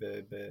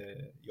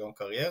ביום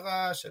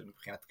קריירה של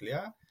מבחינת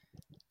קליעה,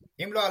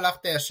 אם לא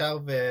הלכת ישר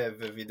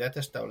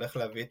ווידאת שאתה הולך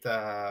להביא את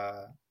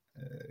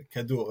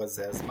הכדור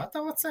הזה, אז מה אתה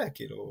רוצה?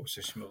 כאילו,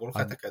 ששמרו לך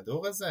את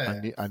הכדור הזה?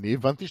 אני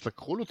הבנתי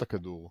שלקחו לו את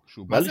הכדור,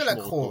 שהוא בא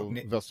לשמור אותו,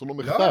 ועשו לו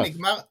מחטף. לא,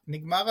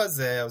 נגמר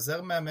הזה,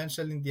 עוזר מאמן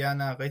של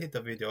אינדיאנה, ראיתי את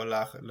הוידאו,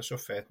 הלך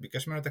לשופט,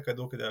 ביקש ממנו את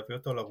הכדור כדי להביא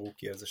אותו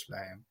לרוקי הזה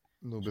שלהם.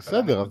 נו,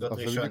 בסדר,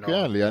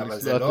 אבל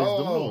זה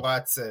לא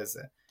רץ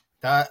זה.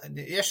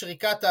 יש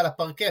ריקת על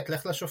הפרקט,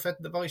 לך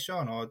לשופט דבר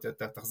ראשון, או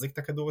תחזיק את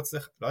הכדור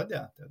אצלך, לא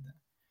יודע, אתה יודע.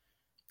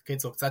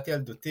 קיצור, קצת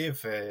ילדותי,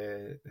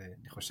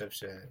 ואני חושב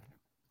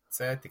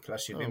שצא, תקלה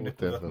 70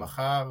 נקודות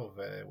מחר,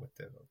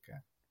 ווואטאבר, כן.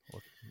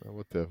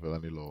 ווואטאבר,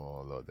 אני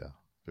לא יודע.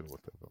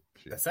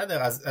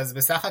 בסדר, אז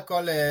בסך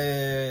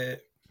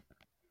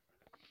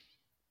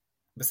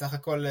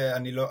הכל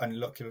אני לא,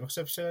 כאילו אני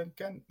חושב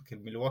שכן,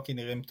 כאילו מילווקי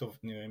נראים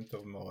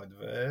טוב מאוד,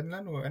 ואין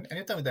לנו, אין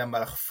יותר מדי מה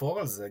לחפור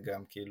על זה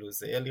גם, כאילו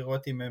זה יהיה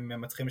לראות אם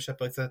הם מצליחים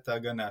לשפר קצת את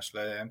ההגנה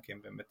שלהם, כי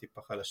הם באמת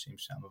טיפה חלשים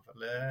שם,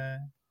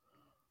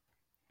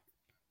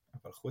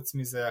 אבל חוץ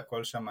מזה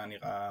הכל שם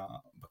נראה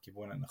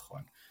בכיוון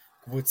הנכון.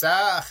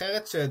 קבוצה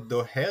אחרת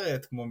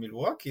שדוהרת כמו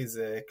מילווקי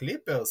זה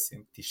קליפרס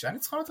עם 9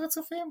 ניצחונות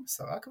רצופים,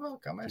 10 כבר,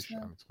 כמה יש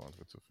להם?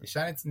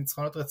 9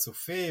 ניצחונות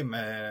רצופים,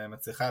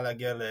 מצליחה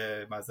להגיע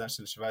למאזן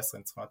של 17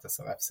 ניצחונות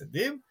 10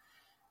 הפסדים,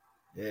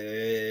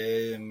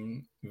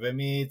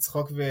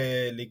 ומצחוק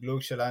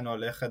ולגלוג שלנו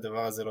הולך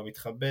הדבר הזה לא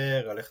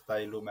מתחבר, הולך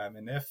טיילו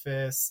מאמן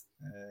אפס,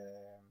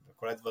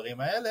 וכל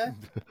הדברים האלה,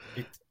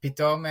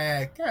 פתאום,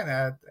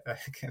 כן,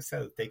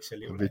 בסדר, טייק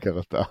שלי אולי. בעיקר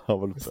אתה,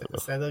 אבל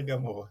בסדר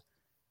גמור.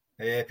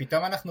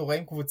 פתאום אנחנו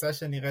רואים קבוצה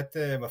שנראית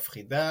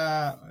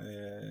מפחידה,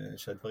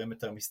 שהדברים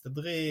יותר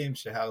מסתדרים,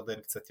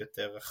 שהרדן קצת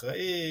יותר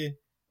אחראי,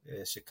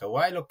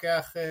 שקוואי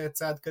לוקח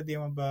צעד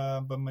קדימה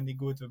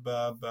במנהיגות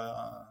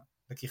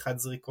ובלקיחת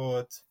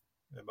זריקות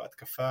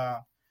ובהתקפה.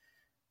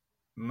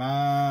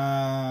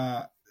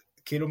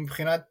 כאילו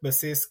מבחינת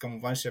בסיס,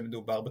 כמובן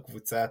שמדובר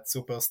בקבוצת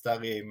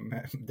סופרסטארים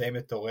די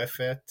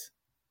מטורפת,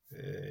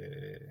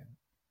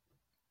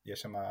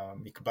 יש שם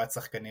מקבץ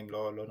שחקנים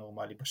לא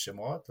נורמלי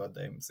בשמות, לא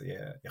יודע אם זה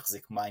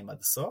יחזיק מים עד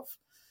הסוף.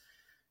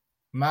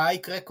 מה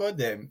יקרה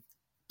קודם?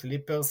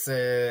 קליפרס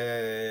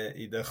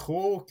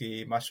יידחו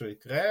כי משהו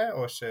יקרה,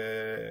 או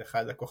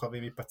שאחד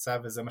הכוכבים ייפצע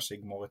וזה מה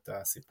שיגמור את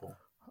הסיפור?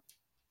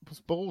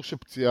 אז ברור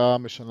שפציעה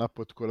משנה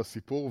פה את כל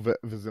הסיפור,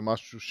 וזה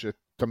משהו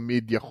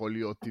שתמיד יכול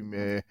להיות עם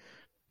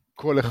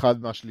כל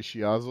אחד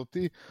מהשלישייה הזאת,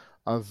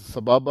 אז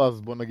סבבה,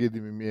 אז בוא נגיד,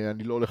 אם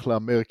אני לא הולך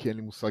לאמר כי אין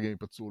לי מושג אם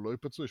ייפצעו או לא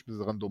ייפצעו, יש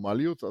בזה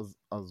רנדומליות,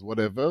 אז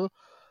whatever,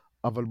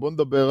 אבל בוא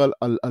נדבר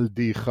על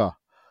דעיכה.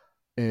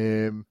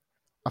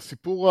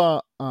 הסיפור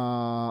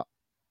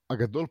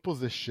הגדול פה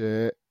זה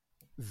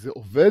שזה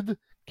עובד,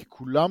 כי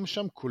כולם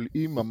שם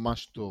קולעים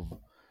ממש טוב.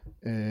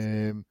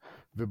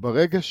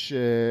 וברגע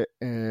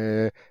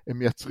שהם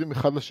מייצרים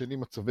אחד לשני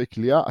מצבי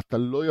קליעה, אתה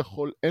לא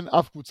יכול, אין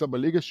אף קבוצה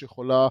בליגה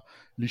שיכולה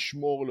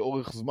לשמור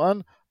לאורך זמן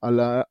על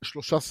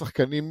 3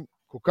 שחקנים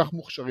כל כך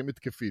מוכשרים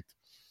התקפית.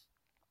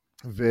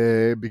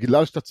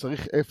 ובגלל שאתה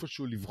צריך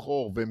איפשהו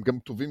לבחור, והם גם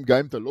טובים גם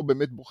אם אתה לא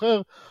באמת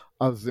בוחר,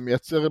 אז זה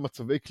מייצר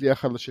מצבי קליעה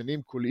אחד לשני,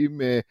 הם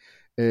קולעים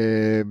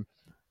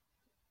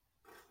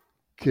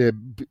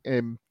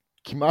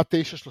כמעט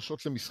 9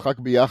 שלשות למשחק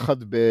ביחד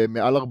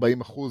במעל 40%,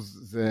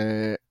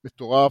 זה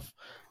מטורף.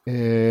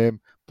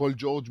 פול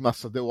ג'ורג'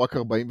 מהשדה הוא רק 45%,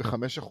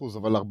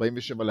 אבל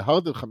 47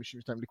 להרדן,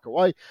 52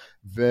 לקוואי,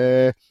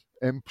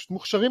 והם פשוט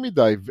מוכשרים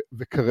מדי,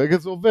 וכרגע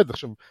זה עובד.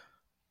 עכשיו,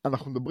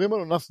 אנחנו מדברים על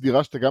עונה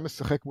סדירה שאתה גם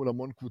משחק מול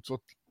המון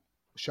קבוצות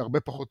שהרבה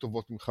פחות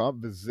טובות ממך,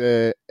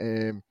 וזה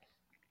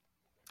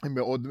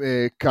מאוד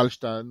קל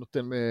שאתה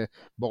נותן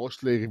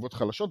בראש ליריבות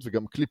חלשות,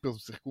 וגם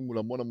קליפרס שיחקו מול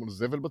המון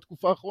זבל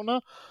בתקופה האחרונה,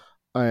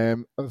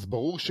 אז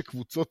ברור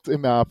שקבוצות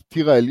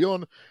מהטיר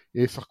העליון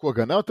ישחקו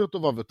הגנה יותר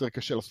טובה ויותר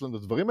קשה לעשות את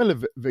הדברים האלה,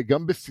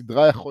 וגם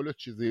בסדרה יכול להיות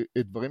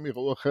שדברים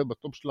יראו אחרת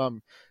בטופ של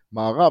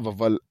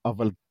המערב,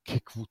 אבל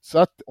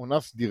כקבוצת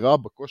עונה סדירה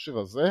בכושר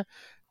הזה,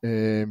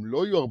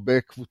 לא יהיו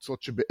הרבה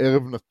קבוצות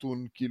שבערב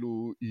נתון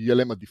כאילו יהיה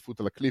להם עדיפות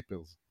על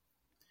הקליפרס.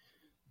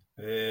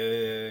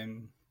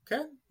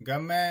 כן,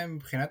 גם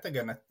מבחינת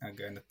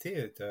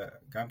הגנתית,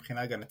 גם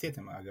מבחינה הגנתית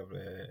הם אגב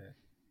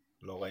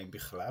לא רואים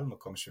בכלל,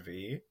 מקום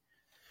שביעי.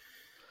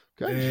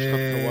 כן, יש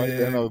לך קוואי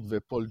לנארד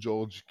ופול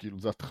ג'ורג', כאילו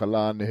זו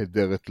התחלה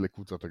נהדרת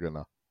לקבוצת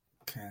הגנה.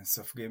 כן,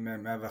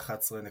 סופגים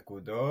 111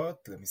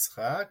 נקודות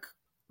למשחק,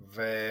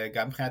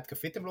 וגם מבחינת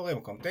התקפית הם לא רואים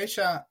מקום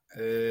 9.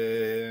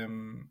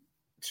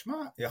 תשמע,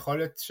 יכול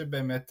להיות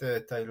שבאמת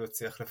טיילו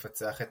צריך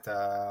לפצח את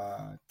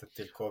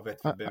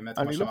התרכובת, ובאמת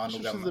אני לא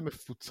חושב שזה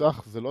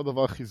מפוצח, זה לא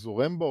הדבר הכי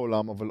זורם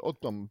בעולם, אבל עוד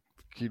פעם,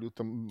 כאילו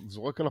אתה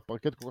זורק על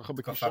הפרקט כל כך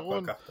הרבה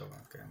כישרון. כל כך טובה,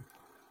 כן.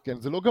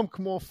 כן, זה לא גם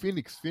כמו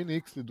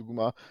פיניקס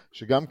לדוגמה,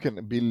 שגם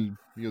כן ביל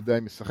מי יודע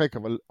אם משחק,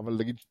 אבל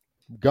נגיד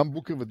גם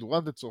בוקר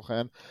ודורנט לצורך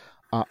העניין,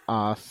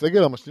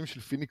 הסגל המשלים של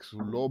פיניקס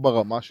הוא לא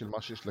ברמה של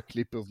מה שיש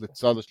לקליפרס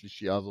לצד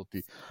השלישייה הזאת,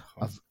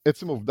 אז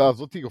עצם העובדה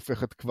הזאת היא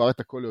הופכת כבר את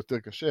הכל ליותר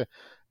קשה,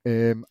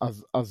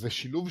 אז זה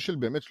שילוב של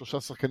באמת 3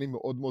 שחקנים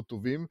מאוד מאוד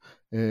טובים,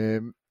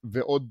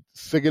 ועוד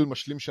סגל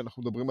משלים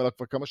שאנחנו מדברים עליו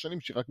כבר כמה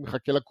שנים, שרק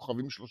מחכה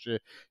לכוכבים שלו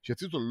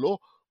שיציאו אותו. לא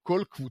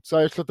כל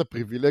קבוצה יש לה את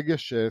הפריבילגיה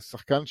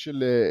ששחקן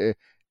של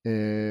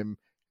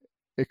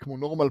כמו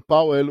נורמל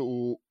פאוול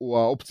הוא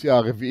האופציה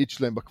הרביעית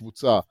שלהם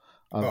בקבוצה.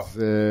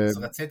 אז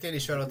רציתי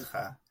לשאול אותך,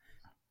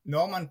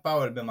 נורמן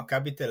פאוול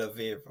במכבי תל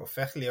אביב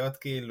הופך להיות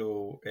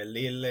כאילו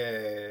אליל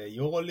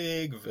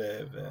יורוליג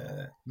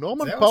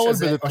נורמן פאוול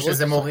או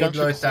שזה מוריד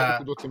לו את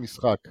נקודות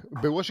למשחק.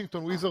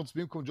 בוושינגטון וויזרדס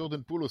במקום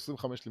ג'ורדן פול הוא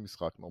 25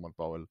 למשחק, נורמן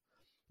פאוול.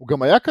 הוא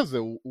גם היה כזה,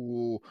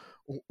 הוא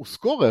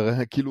סקורר,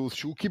 כאילו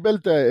שהוא קיבל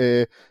את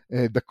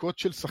דקות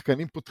של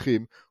שחקנים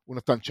פותחים, הוא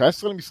נתן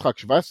 19 למשחק,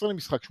 17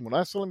 למשחק,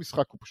 18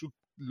 למשחק, הוא פשוט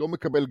לא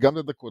מקבל גם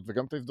את הדקות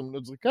וגם את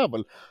ההזדמנות זריקה,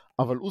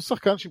 אבל הוא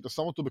שחקן שאם אתה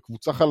שם אותו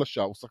בקבוצה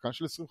חלשה, הוא שחקן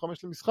של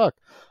 25 למשחק.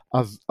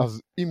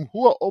 אז אם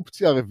הוא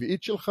האופציה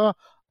הרביעית שלך,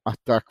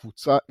 אתה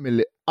קבוצה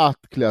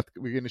מלאת כלי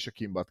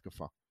נשקים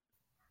בהתקפה.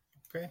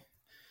 אוקיי.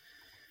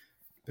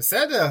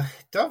 בסדר,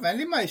 טוב, אין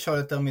לי מה לשאול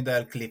יותר מדי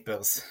על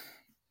קליפרס.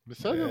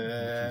 בסדר,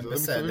 זה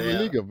מסביב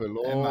לליגה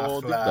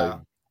ולא דיפטיים.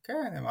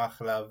 כן, הם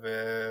אחלה,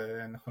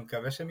 ואנחנו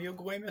נקווה שהם יהיו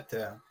גרועים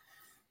יותר.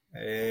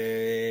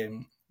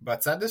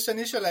 בצד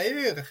השני של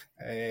העיר,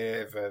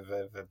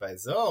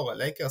 ובאזור,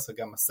 הלייקרס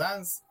וגם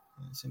הסאנס,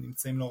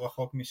 שנמצאים לא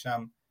רחוק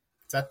משם,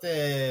 קצת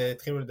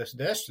התחילו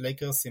לדשדש,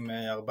 לייקרס עם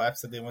 4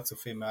 הפסדים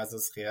רצופים מאז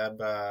הזכייה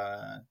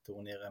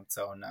בטורניר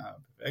אמצע העונה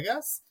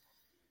בווגאס.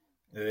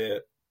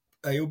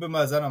 היו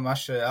במאזן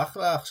ממש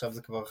אחלה, עכשיו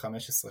זה כבר 15-13,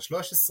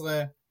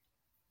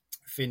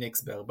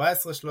 פיניקס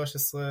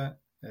ב-14-13,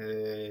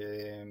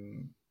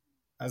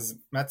 אז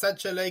מהצד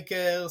של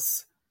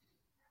לייקרס,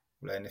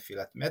 אולי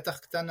נפילת מתח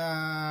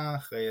קטנה,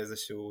 אחרי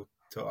איזשהו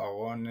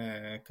תוארון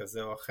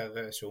כזה או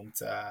אחר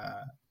שהומצא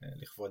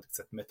לכבוד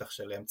קצת מתח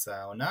של אמצע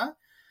העונה,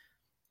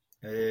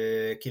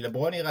 כי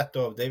לברון נראה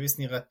טוב, דייביס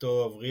נראה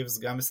טוב, ריבס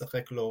גם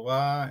משחק לא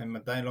רע, הם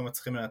עדיין לא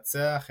מצליחים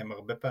לנצח, הם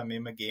הרבה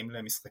פעמים מגיעים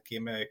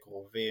למשחקים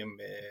קרובים,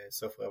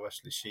 סוף רבע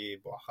שלישי,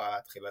 בואכה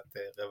תחילת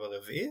רבע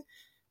רביעי,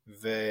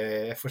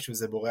 ואיפשהו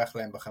זה בורח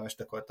להם ב5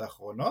 דקות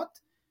האחרונות,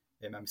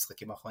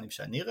 מהמשחקים האחרונים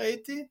שאני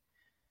ראיתי.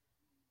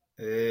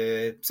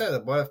 בסדר,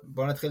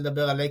 בוא נתחיל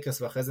לדבר על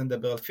לייקרס ואחרי זה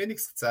נדבר על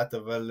פיניקס קצת,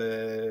 אבל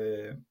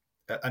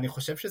אני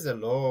חושב שזה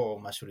לא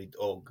משהו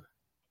לדאוג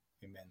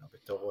ממנו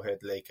בתור אוהד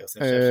לייקרס.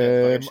 אני חושב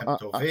שהדברים שם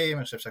טובים,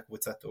 אני חושב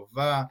שהקבוצה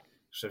טובה,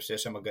 אני חושב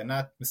שיש שם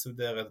הגנה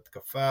מסודרת,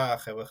 התקפה,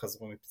 חבר'ה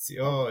חזרו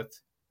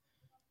מפציעות.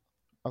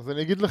 אז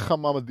אני אגיד לך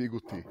מה מדאיג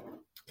אותי,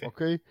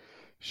 אוקיי?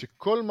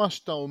 שכל מה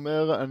שאתה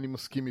אומר אני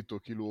מסכים איתו,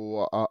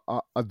 כאילו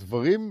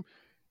הדברים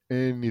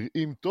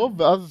נראים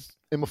טוב ואז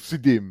הם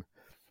מפסידים.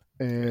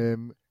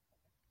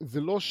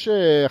 זה לא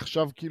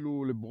שעכשיו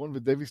כאילו לברון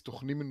ודייביס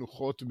תוכנים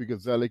מנוחות ובגלל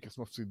זה הלייקרס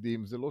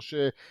מפסידים, זה לא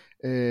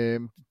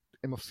שהם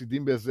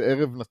מפסידים באיזה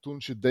ערב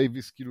נתון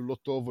שדייביס כאילו לא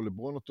טוב או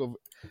לברון לא טוב,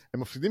 הם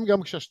מפסידים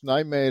גם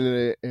כשהשניים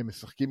האלה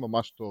משחקים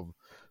ממש טוב,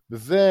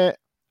 וזה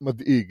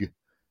מדאיג.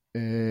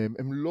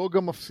 הם לא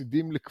גם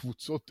מפסידים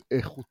לקבוצות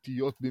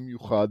איכותיות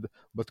במיוחד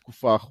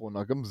בתקופה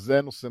האחרונה, גם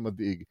זה נושא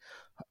מדאיג.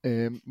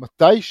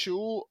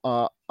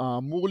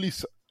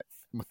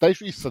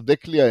 מתישהו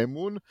יסדק לי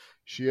האמון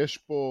שיש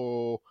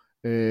פה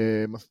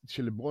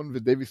שלברון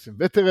ודייביס הם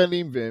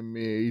וטרנים והם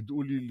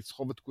ידעו לי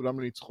לסחוב את כולם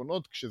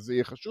לניצחונות כשזה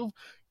יהיה חשוב,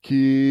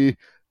 כי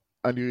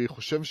אני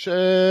חושב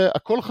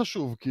שהכל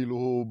חשוב,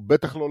 כאילו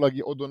בטח לא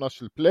להגיע עוד עונה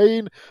של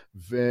פליין,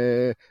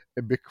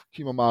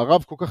 ועם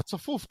המערב כל כך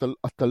צפוף,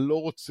 אתה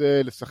לא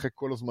רוצה לשחק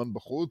כל הזמן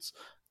בחוץ,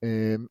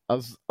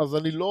 אז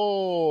אני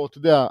לא, אתה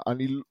יודע,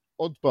 אני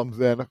עוד פעם,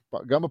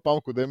 גם בפעם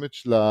הקודמת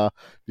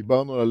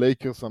דיברנו על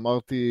הלייקרס,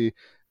 אמרתי,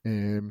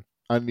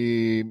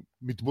 אני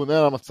מתבונן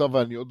על המצב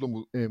ואני עוד לא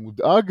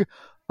מודאג,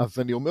 אז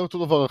אני אומר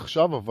אותו דבר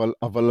עכשיו,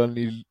 אבל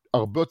אני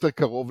הרבה יותר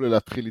קרוב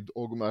להתחיל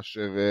לדאוג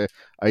מאשר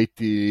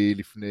הייתי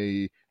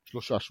לפני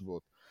 3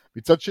 שבועות.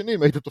 מצד שני,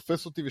 אם היית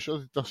תופס אותי ושואל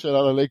אותי את השאלה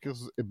על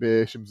הלייקרס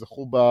שהם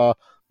זכו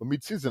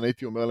במיד סיזן,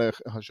 הייתי אומר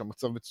לך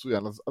שהמצב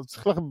מצוין. אז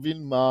צריך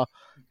להבין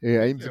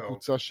האם זה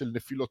קבוצה של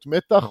נפילות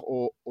מתח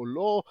או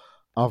לא,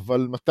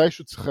 אבל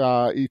מתישהו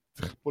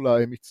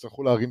הם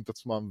יצטרכו להרים את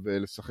עצמם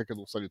ולשחק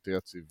כדורסל יותר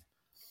יציב.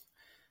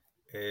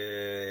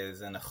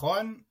 זה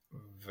נכון,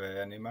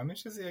 ואני מאמין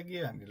שזה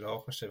יגיע, אני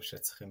לא חושב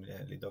שצריכים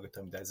לדאוג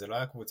יותר מדי, זה לא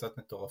היה קבוצות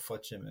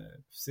מטורפות שהם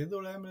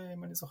הפסידו להם,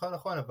 אם אני זוכר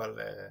נכון, אבל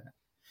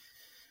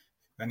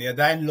אני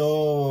עדיין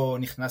לא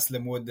נכנס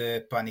למוד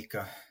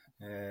פאניקה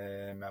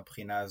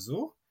מהבחינה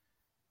הזו,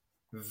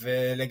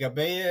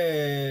 ולגבי,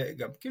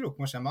 גם כאילו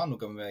כמו שאמרנו,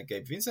 גם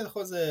גייב וינסנט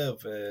חוזר,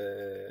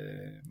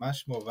 ומה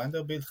שמו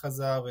ונדרבילט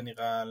חזר,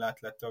 ונראה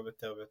לאט לאט טוב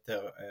יותר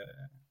ויותר,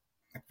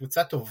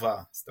 הקבוצה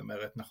טובה, זאת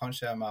אומרת, נכון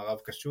שהמערב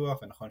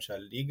קשוח, ונכון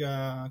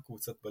שהליגה,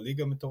 קבוצות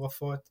בליגה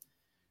מטורפות,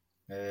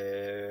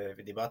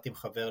 ודיברתי עם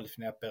חבר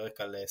לפני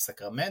הפרק על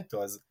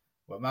סקרמנטו, אז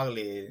הוא אמר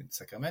לי,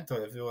 סקרמנטו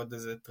יביאו עוד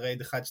איזה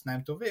טרייד 1-2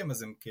 טובים,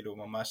 אז הם כאילו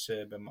ממש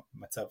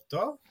במצב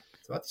טוב,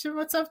 אז אמרתי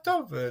שבמצב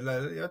טוב,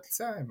 להיות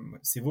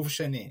סיבוב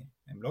שני,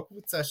 הם לא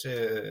קבוצה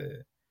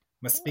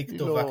שמספיק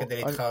טובה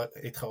כדי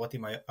להתחרות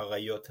עם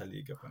הריות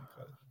הליגה,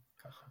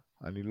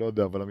 אני לא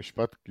יודע, אבל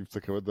המשפט, כי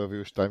סקרמנטו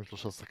יביאו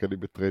 2-3 שחקנים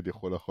בטרייד,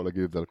 יכול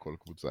להגיד את זה על כל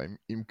קבוצה.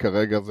 אם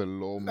כרגע זה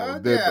לא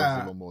מעודד, אז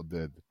זה לא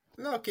מעודד.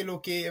 לא,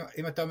 כאילו, כי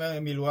אם אתה אומר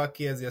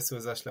מילואקי, אז יעשו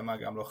איזו השלמה,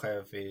 גם לא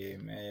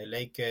חייבים.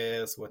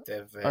 לייקרס,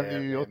 whatever,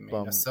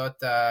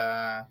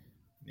 מינסוטה,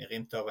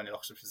 נראים טוב, אני לא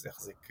חושב שזה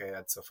יחזיק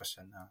עד סוף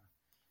השנה.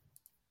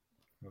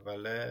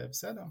 אבל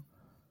בסדר.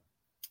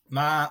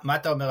 מה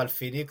אתה אומר על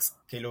פיניקס?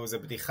 כאילו, זה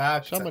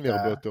בדיחה? שם אני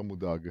הרבה יותר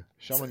מודאג.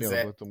 שם אני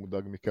הרבה יותר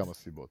מודאג מכמה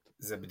סיבות.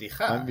 זה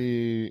בדיחה.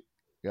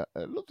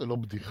 לא, זה לא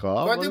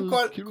בדיחה,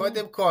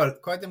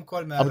 קודם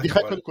כל מעל הבדיחה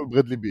היא קודם כל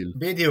ברדלי ביל.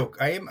 בדיוק,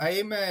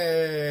 האם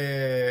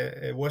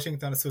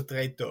וושינגטון עשו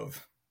טרייד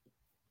טוב?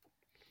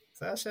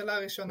 זו השאלה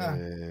הראשונה.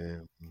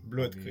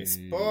 בלו את קריס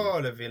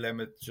פול, הביא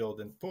להם את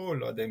ג'ורדן פול,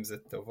 לא יודע אם זה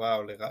טובה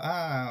או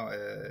לרעה,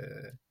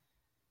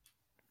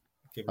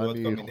 קיבלו עוד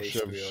כל מיני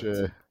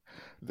שטויות.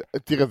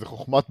 תראה, זה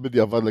חוכמת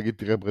בדיעבד להגיד,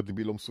 תראה, ברדלי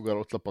ביל לא מסוגל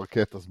לעלות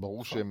לפרקט, אז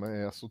ברור שהם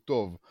עשו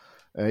טוב.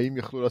 האם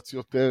יכלו להציע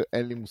יותר,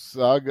 אין לי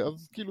מושג,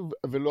 אז כאילו,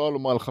 ולא היה לו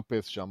מה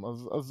לחפש שם,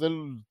 אז זה,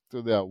 אתה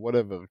יודע,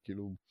 whatever,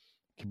 כאילו,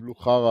 קיבלו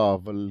חרה,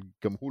 אבל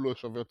גם הוא לא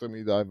שווה יותר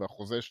מדי,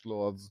 והחוזה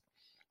שלו, אז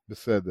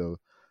בסדר.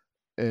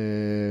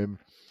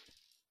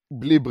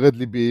 בלי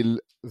ברדלי ביל,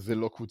 זה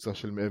לא קבוצה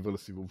של מעבר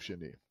לסיבוב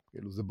שני.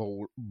 כאילו, זה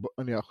ברור,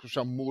 אני חושב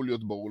שאמור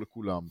להיות ברור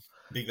לכולם.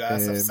 בגלל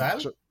הספסל?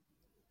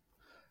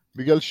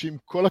 בגלל שעם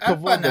כל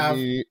הכבוד,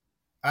 אני...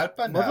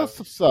 מה זה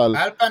הספסל?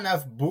 על פניו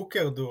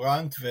בוקר,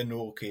 דורנט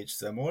ונורקיץ',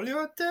 זה אמור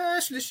להיות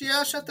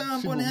שלישייה שאתה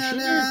בונה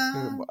עליה.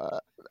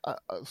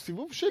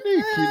 סיבוב שני,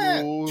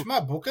 כאילו... תשמע,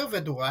 בוקר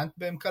ודורנט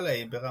בהם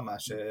קלעים ברמה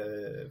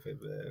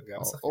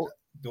שגם שחקן.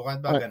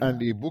 דורנט בהגנה.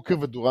 בוקר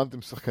ודורנט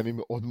הם שחקנים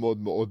מאוד מאוד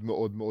מאוד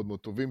מאוד מאוד מאוד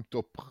טובים,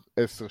 טופ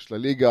 10 של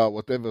הליגה,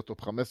 whatever,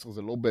 טופ 15,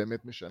 זה לא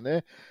באמת משנה.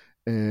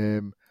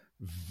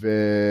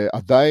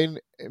 ועדיין,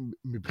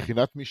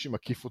 מבחינת מי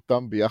שמקיף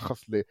אותם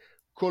ביחס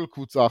כל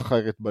קבוצה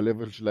אחרת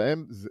בלבל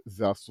שלהם,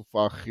 זה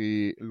הסופה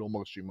הכי לא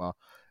מרשימה.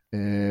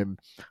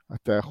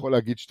 אתה יכול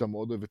להגיד שאתה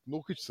מאוד אוהב את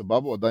נורקיץ',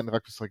 סבבה, הוא עדיין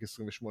רק משחק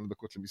 28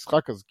 דקות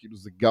למשחק, אז כאילו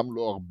זה גם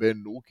לא הרבה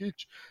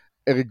נורקיץ'.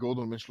 אריק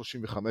גורדון בן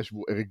 35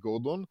 והוא אריק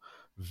גורדון,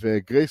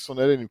 וגרייסון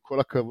אלן עם כל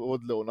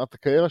הכבוד לעונת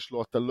הקריירה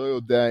שלו, אתה לא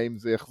יודע אם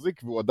זה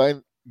יחזיק, והוא עדיין,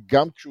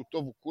 גם כשהוא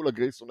טוב הוא כולה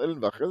גרייסון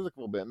אלן, ואחרי זה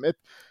כבר באמת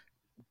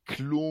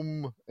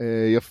כלום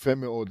יפה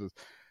מאוד.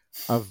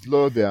 אז לא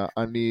יודע,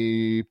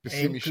 אני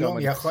פסימי שם. אין כלום,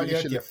 יכול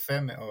להיות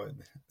יפה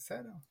מאוד.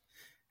 בסדר.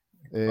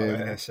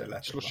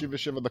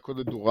 37 דקות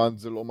לדורנט,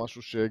 זה לא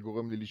משהו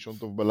שגורם לי לישון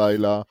טוב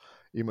בלילה,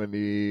 אם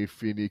אני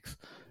פיניקס.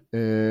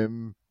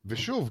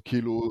 ושוב,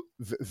 כאילו,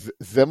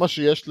 זה מה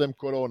שיש להם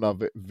כל העונה,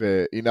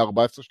 והנה 14-13,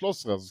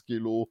 אז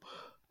כאילו,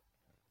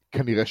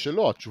 כנראה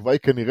שלא, התשובה היא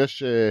כנראה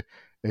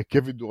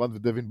שקווין דורנט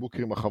ודווין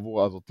בוקר עם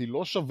החבורה הזאת, היא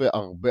לא שווה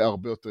הרבה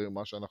הרבה יותר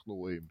ממה שאנחנו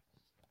רואים.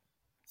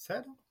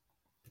 בסדר.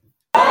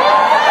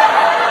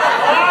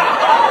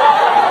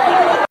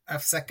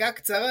 הפסקה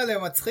קצרה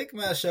למצחיק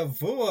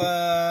מהשבוע.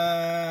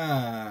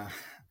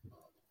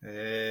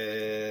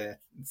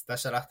 אתה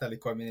שלחת לי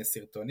כל מיני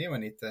סרטונים,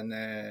 אני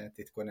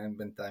תתכונן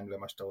בינתיים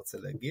למה שאתה רוצה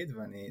להגיד,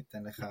 ואני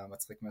אתן לך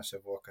מצחיק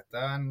מהשבוע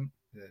קטן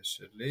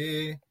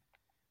שלי.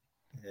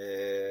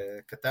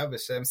 כתב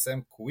בשם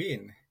סם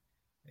קווין,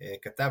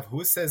 כתב Who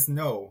says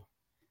no.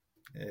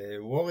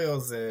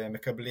 Warriors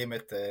מקבלים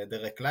את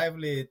דרק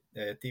לייבלי,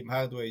 טים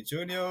הרדווי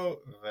ג'וניור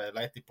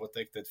ולייטלי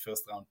פרוטקטד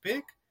פירסט ראונד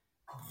פיק,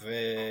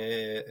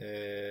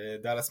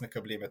 ודלס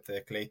מקבלים את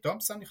קליי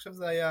תומפסון, אני חושב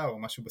זה היה, או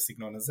משהו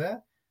בסגנון הזה.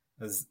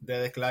 אז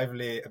דרק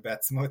לייבלי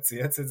בעצמו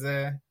צייץ את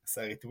זה,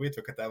 עשה ריטוויט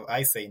וכתב I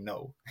say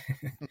no.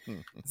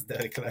 אז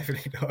דרק לייבלי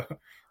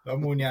לא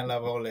מעוניין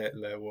לעבור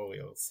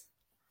ל-Warriors.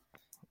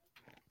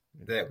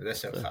 זה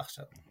שלך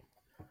עכשיו.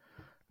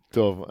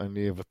 טוב,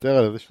 אני אוותר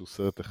על איזשהו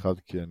סרט אחד,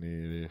 כי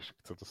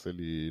קצת עושה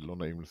לי לא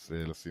נעים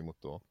לשים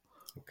אותו,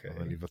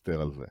 אבל אני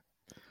אוותר על זה.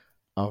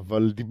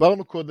 אבל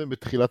דיברנו קודם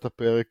בתחילת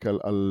הפרק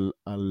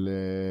על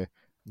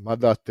מה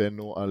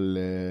דעתנו על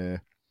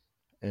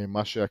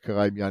מה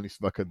שקרה עם יאניס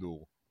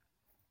בכדור.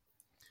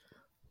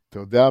 אתה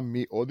יודע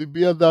מי עוד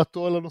הביע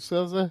דעתו על הנושא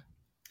הזה?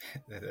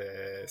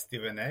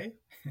 סטיבן איי?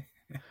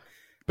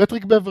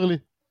 פטריק בברלי.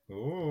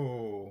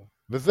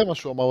 וזה מה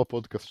שהוא אמר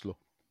בפודקאסט שלו.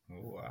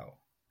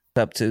 וואו.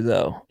 Up to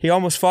though. He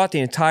almost fought the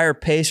entire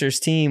Pacers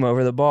team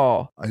over the ball.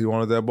 He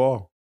wanted that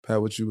ball.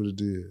 Pat, what you would have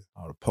did? I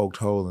would have poked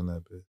hole in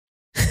that bitch.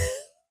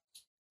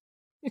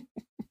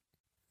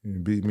 You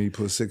beat me,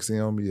 put 60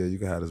 on me, yeah, you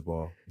can have this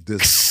ball.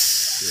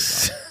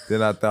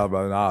 Then I thought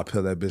about it, I'll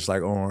peel that bitch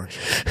like orange.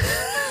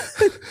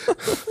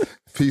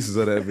 Pieces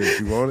of that bitch.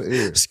 You want it?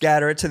 Yeah.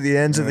 Scatter it to the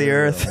ends of the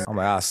earth. I'm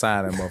like, I'll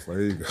sign that motherfucker.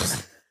 Here you go.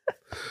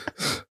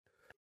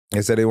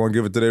 They said they won't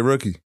give it to their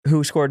rookie.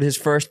 Who scored his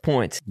first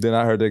point? Then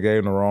I heard they gave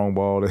him the wrong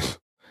ball.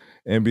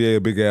 NBA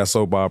a big ass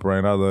soap opera,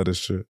 and I love this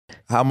shit.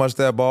 How much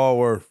that ball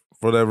worth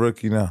for that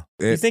rookie now?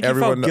 You think he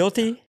felt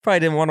guilty? Probably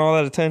didn't want all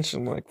that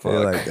attention. Like, fuck.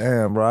 They're like,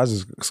 damn, bro, I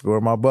just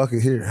scored my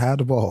bucket here. Have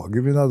the ball.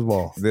 Give me another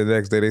ball. Then the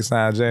next day they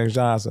signed James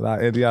Johnson out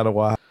of Indiana.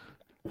 Why?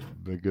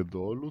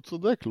 בגדול הוא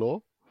צודק, לא?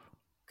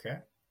 כן,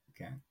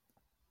 כן.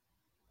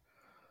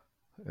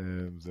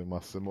 זה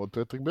מעשה מאוד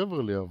פטריק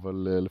בברלי,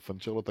 אבל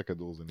לפנצ'ר לו את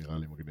הכדור זה נראה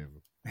לי מגניב.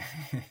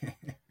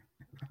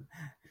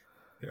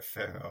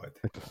 יפה מאוד.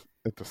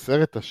 את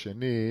הסרט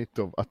השני,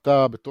 טוב,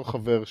 אתה בתור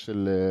חבר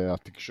של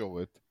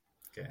התקשורת,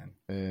 כן.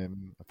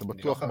 אתה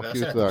בטוח מכיר את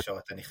זה. אני לא חבר של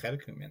התקשורת, אני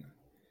חלק ממנה.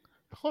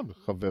 נכון,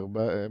 חבר,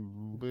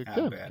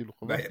 כן, כאילו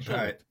חבר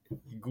התקשורת.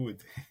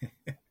 איגוד.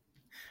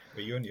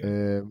 ביוניון.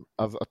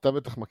 אז אתה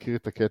בטח מכיר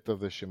את הקטע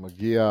הזה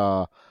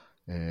שמגיע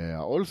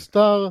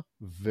האולסטאר,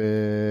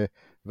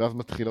 ואז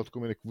מתחילות כל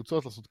מיני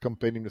קבוצות לעשות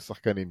קמפיינים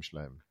לשחקנים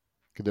שלהם,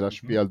 כדי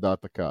להשפיע על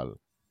דעת הקהל.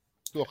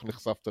 בטוח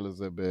נחשפת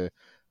לזה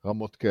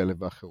ברמות כאלה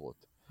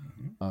ואחרות.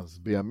 אז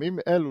בימים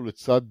אלו,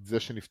 לצד זה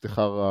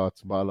שנפתחה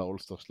ההצבעה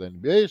לאולסטאר של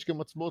ה-NBA, יש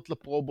גם הצבעות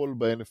לפרובול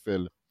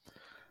ב-NFL.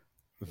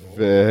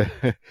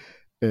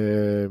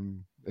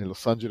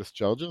 ולוס אנג'לס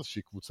צ'ארג'רס,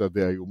 שהיא קבוצה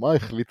די איומה,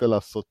 החליטה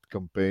לעשות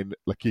קמפיין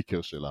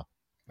לקיקר שלה.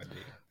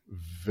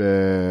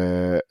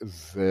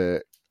 וזה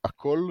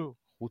הכל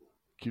הוא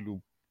כאילו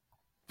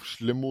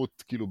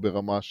שלמות כאילו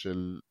ברמה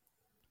של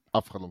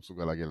אף אחד לא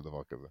מסוגל להגיע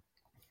לדבר כזה.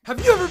 Have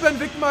you ever been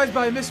victimized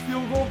by a missed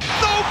field goal?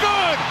 No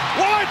good!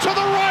 Wide to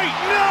the right!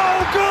 No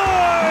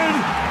good!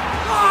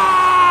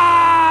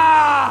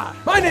 Ah!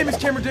 My name is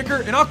Cameron Dicker,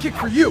 and I'll kick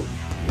for you.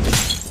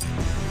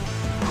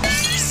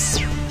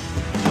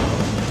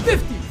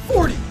 50,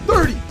 40,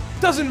 30,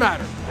 doesn't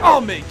matter.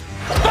 I'll make it.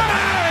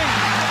 Bang!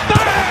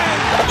 Bang!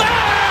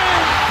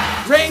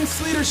 Bang! Rain,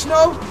 sleet, or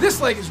snow, this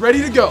leg is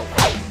ready to go.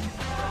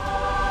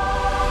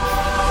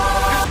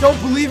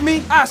 Don't believe me?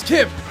 Ask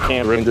him.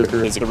 Cameron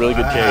Dicker is a really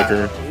good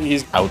kicker.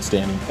 He's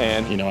outstanding,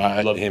 and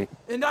I love him.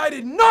 And I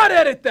did not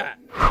edit that.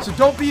 So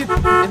don't be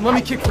and let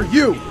me kick for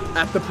you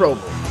at the Pro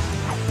Bowl.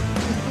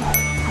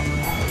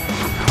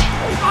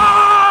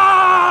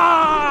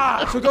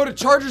 Ah! So go to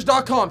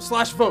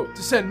chargers.com/vote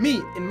to send me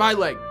and my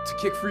leg to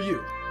kick for you.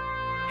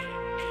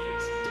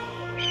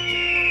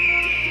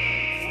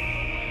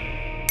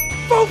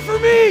 Vote for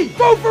me!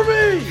 Vote for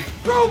me!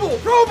 Pro Bowl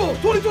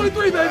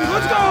 2023, baby.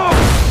 Let's go!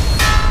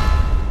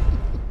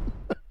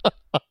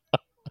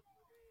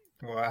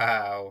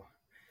 וואו,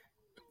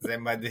 זה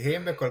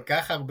מדהים בכל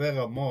כך הרבה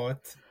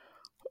רמות,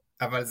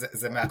 אבל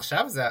זה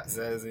מעכשיו,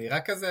 זה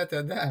נראה כזה, אתה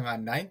יודע,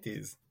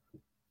 מה-90s.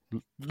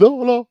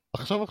 לא,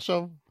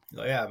 עכשיו.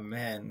 לא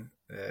יאמן,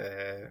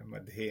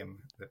 מדהים,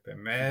 זה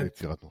באמת... זה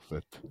יצירת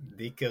מופת.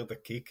 דיקר דה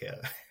קיקר.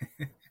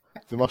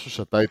 זה משהו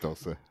שאתה היית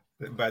עושה.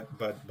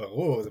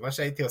 ברור, זה מה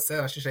שהייתי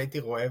עושה, משהו שהייתי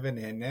רואה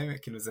ונהנה,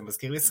 כאילו זה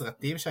מזכיר לי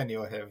סרטים שאני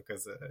אוהב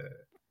כזה.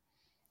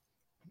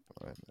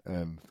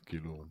 אין,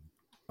 כאילו...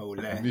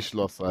 מעולה. מי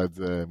שלא עשה את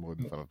זה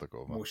מאוד לפניו את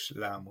הכובע.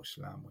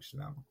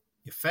 מושלם.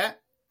 יפה.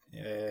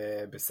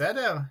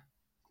 בסדר.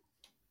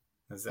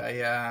 אז זה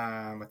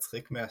היה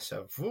מצחיק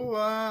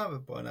מהשבוע,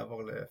 ובואו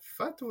נעבור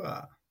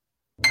לפאטווה.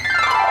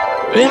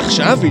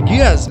 ועכשיו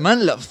הגיע הזמן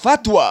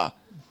לפאטווה.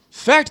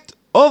 Fact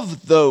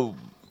of the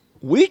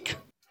week?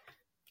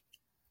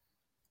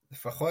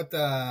 לפחות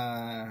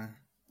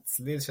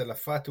הצליל של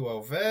הפאטווה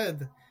עובד,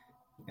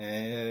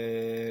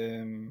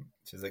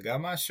 שזה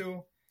גם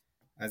משהו.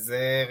 אז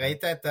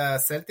ראית את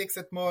הסלטיקס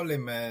אתמול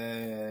עם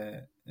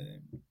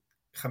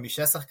 5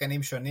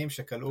 שחקנים שונים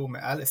שקלעו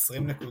מעל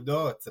 20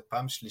 נקודות, זה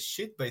פעם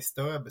שלישית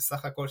בהיסטוריה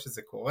בסך הכל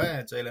שזה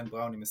קורה, ג'יילן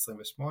בראון עם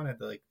 28,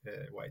 דריק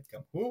ווייט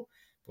גם הוא,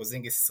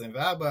 פוזינגיס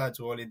 24,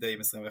 ג'רו הולידיי עם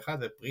 21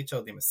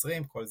 ופריצ'רד עם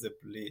 20, כל זה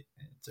בלי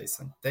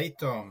ג'ייסון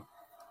טייטום,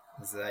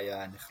 זה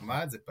היה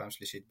נחמד, זה פעם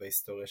שלישית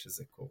בהיסטוריה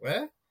שזה קורה,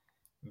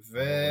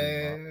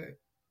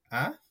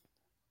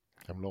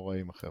 הם לא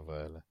רואים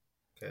החבר'ה האלה.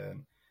 כן.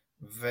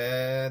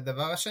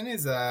 ודבר השני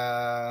זה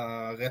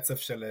הרצף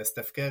של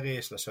סטף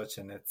קרי, שלשות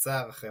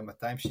שנעצר אחרי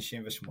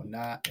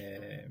 268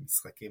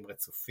 משחקים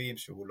רצופים,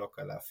 שהוא לא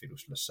קלה אפילו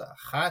שלושה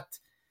אחת.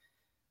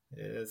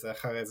 זה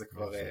אחרי זה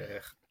כבר,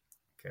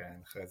 כן,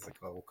 אחרי זה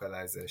כבר הוא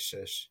קלה איזה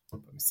 6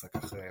 במשחק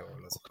אחרי, או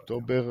לא זוכר.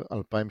 אוקטובר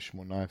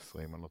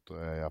 2018, אם אני לא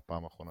טועה, היה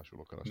הפעם האחרונה שהוא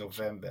לא קלה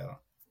שלושה.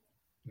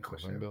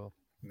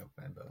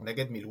 נובמבר.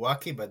 נגד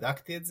מילווקי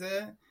בדקתי את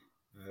זה,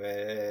 וזה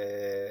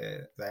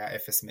היה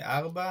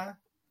 0-4,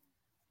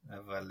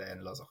 אבל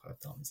אני לא זוכר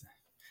יותר מזה.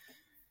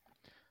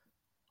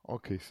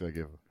 אוקיי,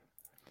 סגב.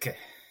 כן.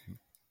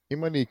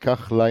 אם אני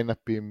אקח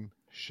ליינאפים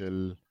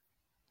של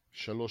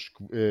 3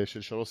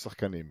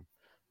 שחקנים,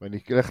 ואני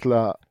אקלח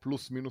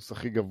לפלוס מינוס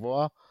הכי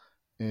גבוה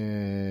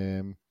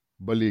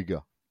בליגה,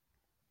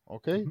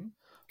 אוקיי?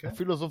 כן.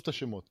 אפילו עזוב את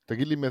השמות.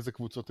 תגיד לי מאיזה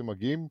קבוצות הם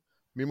מגיעים,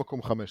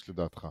 ממקום 5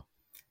 לדעתך.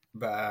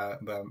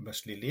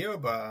 בשלילי או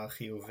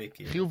בחיובי?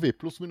 חיובי,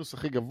 פלוס מינוס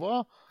הכי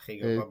גבוה,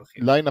 בחיובי.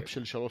 ליינאפ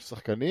של 3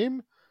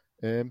 שחקנים,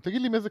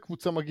 תגיד לי מאיזה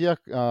קבוצה מגיע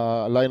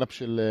הליינאפ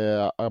של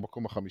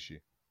המקום החמישי.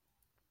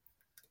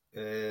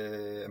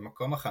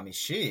 המקום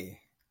החמישי?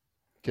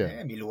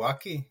 כן.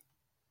 מילווקי.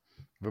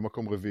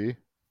 ומקום רביעי?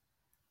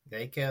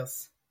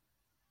 לייקרס.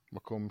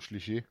 מקום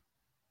שלישי?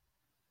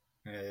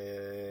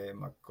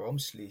 מקום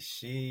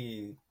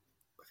שלישי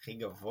הכי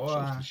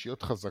גבוה.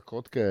 שלישיות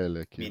חזקות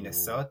כאלה.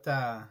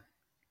 מינסוטה.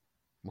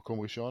 מקום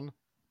ראשון?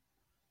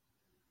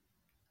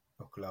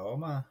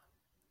 אוקלאומה.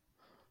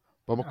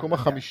 במקום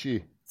החמישי.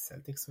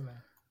 סלטיקס אולי.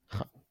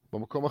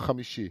 במקום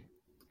החמישי.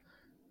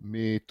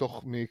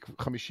 מתוך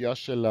חמישייה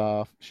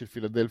של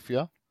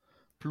פילדלפיה,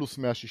 פלוס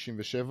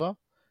 167,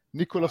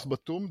 ניקולס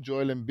בטום,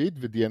 ג'ואל אמביד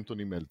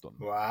ודיאנטוני מלטון.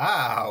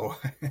 וואו.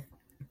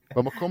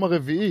 במקום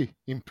הרביעי,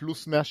 עם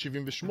פלוס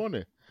 178,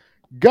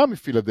 גם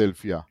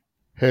מפילדלפיה,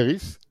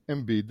 הריס,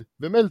 אמביד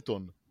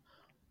ומלטון.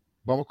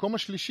 במקום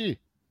השלישי,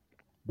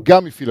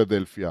 גם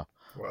מפילדלפיה,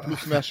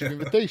 פלוס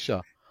 179,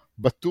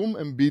 בטום,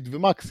 אמביד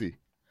ומקסי.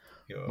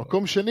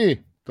 מקום שני,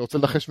 אתה רוצה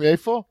לנחש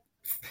מאיפה?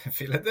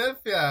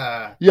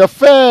 פילדלפיה.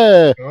 יפה!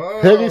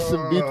 הריס,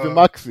 אמביד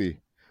ומקסי.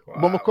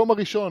 במקום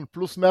הראשון,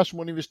 פלוס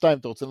 182,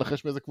 אתה רוצה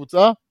לנחש מאיזה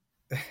קבוצה?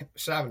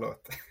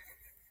 שרלוט.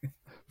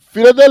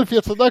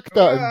 פילדלפיה, צדקת,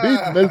 אמביד,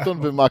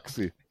 מלטון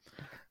ומקסי.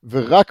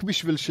 ורק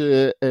בשביל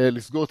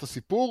לסגור את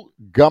הסיפור,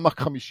 גם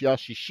החמישייה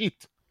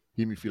השישית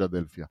היא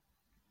מפילדלפיה.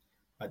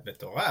 את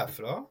מטורף,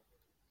 לא?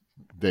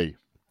 די.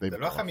 זה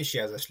לא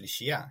החמישייה, זה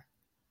השלישייה.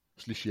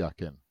 שלישייה,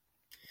 כן.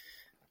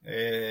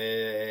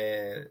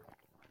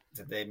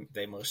 זה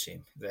די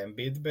מרשים. זה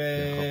אמביד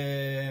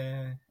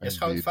יש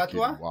לך עוד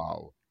פאטווה?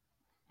 וואו.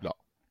 לא.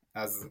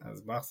 אז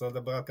בוא נחזור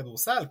לדבר על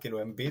כדורסל,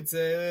 כאילו אמביד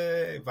זה,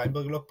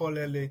 ויינברג לא פה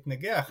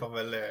להתנגח,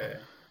 אבל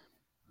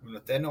הוא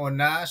נותן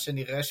עונה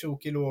שנראה שהוא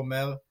כאילו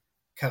אומר,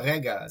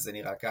 כרגע זה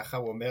נראה ככה,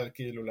 הוא אומר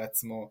כאילו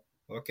לעצמו,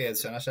 אוקיי, אז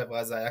שנה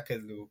שעברה זה היה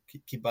כאילו,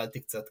 קיבלתי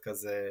קצת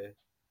כזה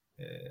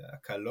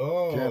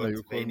הקלות,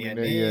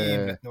 ועניינים,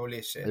 נתנו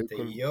לי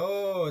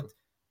תהיות.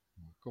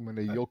 כל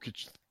מיני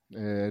יוקיץ',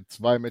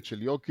 צבא אמת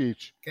של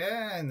יוקיץ'.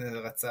 כן,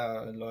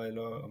 רצה,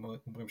 לא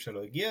אומרים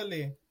שלא הגיע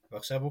לי,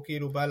 ועכשיו הוא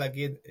כאילו בא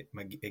להגיד,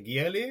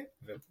 הגיע לי,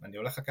 ואני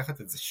הולך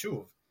לקחת את זה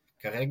שוב.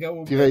 כרגע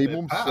הוא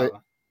בפער.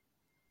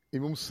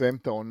 אם הוא מסיים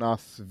את העונה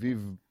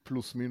סביב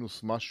פלוס מינוס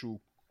משהו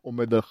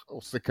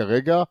עושה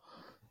כרגע,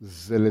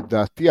 זה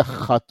לדעתי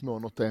אחת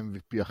מעונות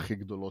ה-MVP הכי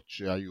גדולות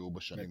שהיו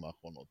בשנים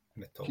האחרונות.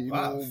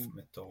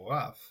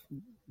 מטורף.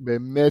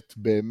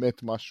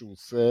 באמת מה שהוא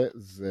עושה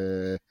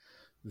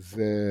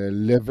זה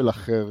לבל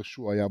אחר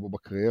שהוא היה בו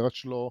בקריירה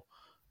שלו,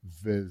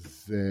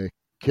 וזה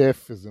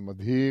כיף וזה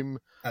מדהים.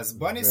 אז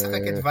בוא אני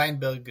אשחק את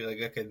ויינברג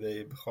רגע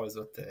כדי בכל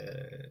זאת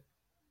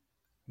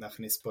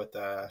נכניס פה את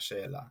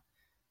השאלה.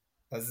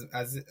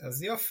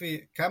 אז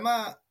יופי,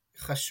 כמה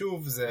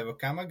חשוב זה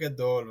וכמה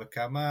גדול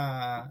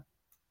וכמה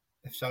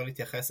אפשר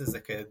להתייחס לזה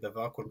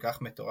כדבר כל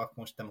כך מטורף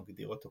כמו שאתה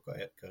מגדיר אותו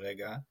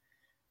כרגע.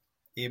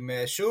 אם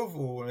שוב,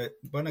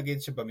 בוא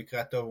נגיד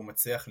שבמקרה הטוב הוא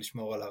מצליח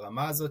לשמור על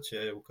הרמה הזאת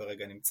שהוא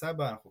כרגע נמצא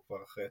בה, אנחנו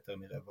כבר אחרי יותר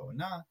מרבע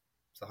עונה,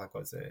 בסך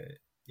הכל זה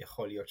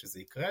יכול להיות שזה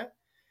יקרה.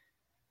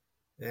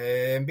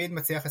 אמביד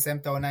מצליח לסיים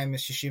את העונה עם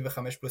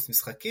 65 פלוס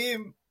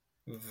משחקים,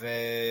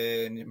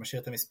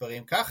 ומשאיר את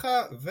המספרים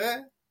ככה,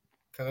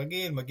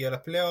 וכרגיל מגיע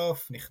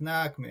לפלייאוף,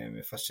 נחנק,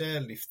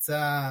 מפשל,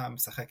 נפצע,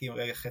 משחק עם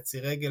חצי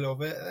רגל,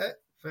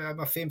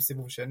 ומפים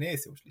סיבוב שני,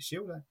 סיבוב שלישי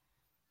אולי.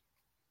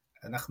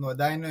 אנחנו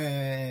עדיין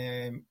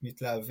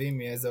מתלהבים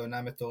מאיזו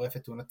עונה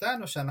מטורפת הוא נתן,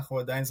 או שאנחנו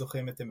עדיין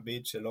זוכרים את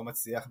אמביד שלא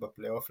מצליח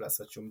בפלייאוף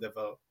לעשות שום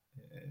דבר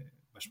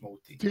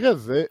משמעותי? תראה,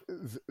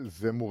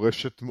 זה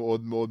מורשת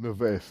מאוד מאוד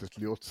מבאסת,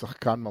 להיות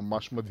שחקן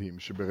ממש מדהים,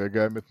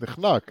 שברגע האמת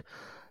נחנק.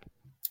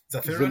 זה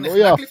אפילו לא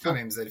נחנק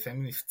לפעמים, זה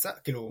לפעמים נפצע,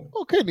 כאילו...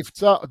 אוקיי,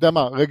 נפצע, אתה יודע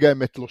מה, רגע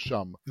האמת לא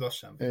שם. לא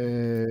שם.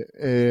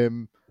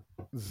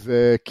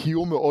 זה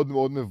קיום מאוד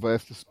מאוד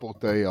מבאס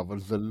לספורטאי, אבל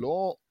זה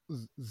לא...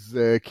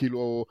 זה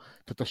כאילו,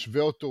 אתה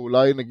תשווה אותו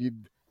אולי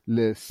נגיד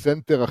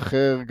לסנטר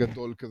אחר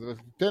גדול כזה,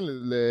 ותתן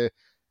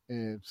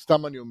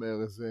סתם אני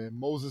אומר, איזה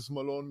מוזס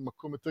מלון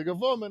מקום יותר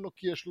גבוה ממנו,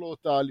 כי יש לו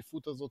את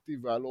האליפות הזאת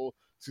והיה לו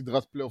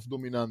סדרת פלייאוף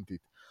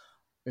דומיננטית.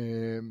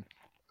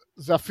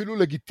 זה אפילו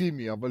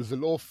לגיטימי, אבל זה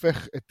לא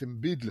הופך את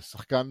אמביד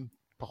לשחקן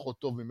פחות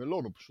טוב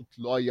ממלון, הוא פשוט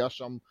לא היה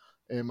שם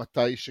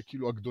מתי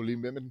שכאילו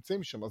הגדולים באמת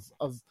נמצאים שם,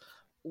 אז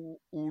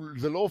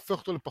זה לא הופך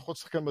אותו לפחות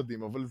שחקן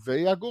מדהים, אבל זה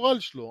יהיה הגורל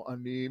שלו.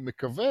 אני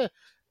מקווה,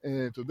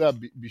 אתה יודע,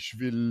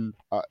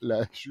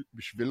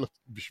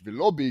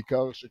 בשבילו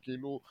בעיקר,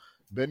 שכאילו,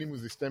 בין אם הוא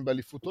יסתיים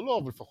באליפות או לא,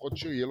 אבל לפחות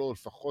שיהיה לו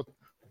לפחות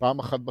פעם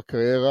אחת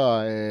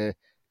בקריירה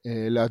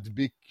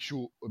להדביק,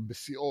 שהוא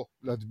בשיאו,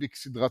 להדביק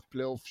סדרת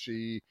פלייאוף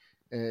שהיא,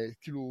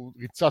 כאילו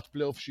ריצת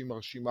פלייאוף שהיא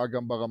מרשימה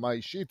גם ברמה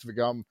האישית,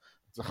 וגם,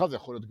 זה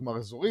יכול להיות גמר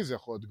אזורי, זה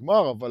יכול להיות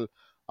גמר,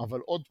 אבל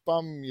עוד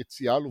פעם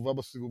יציאה עלובה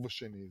בסיבוב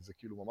השני, זה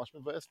כאילו ממש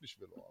מבאס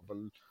בשבילו, אבל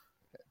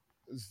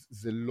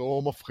זה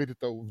לא מפחית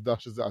את העובדה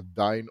שזה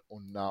עדיין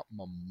עונה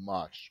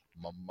ממש,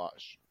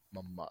 ממש,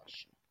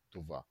 ממש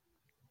טובה.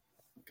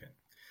 כן.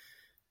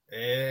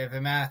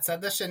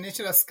 ומהצד השני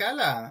של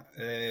הסקאלה,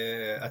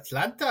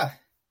 אטלנטה,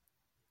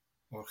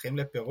 הולכים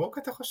לפירוק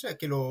אתה חושב?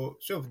 כאילו,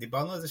 שוב,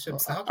 דיברנו על זה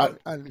שבסך הכל...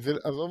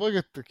 אז עוד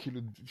רגע,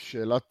 כאילו,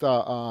 שאלת,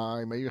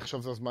 אם היו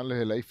עכשיו זה הזמן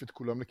להעיף את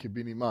כולם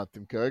לקיבינימט,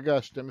 הם כרגע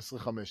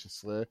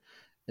 12-15,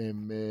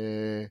 הם,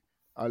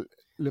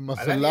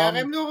 למזלם... על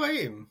הנייר הם לא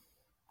רעים.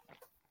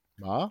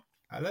 מה?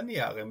 על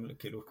הנייר הם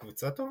כאילו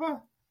קבוצה טובה.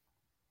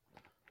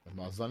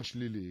 המאזן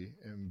שלילי,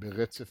 הם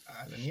ברצף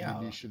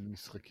שלילי של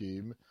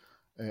משחקים,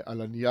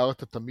 על הנייר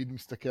אתה תמיד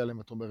מסתכל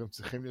עליהם, אתה אומר, הם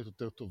צריכים להיות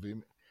יותר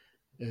טובים,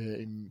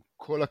 עם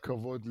כל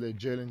הכבוד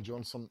לג'יילן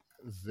ג'ונסון,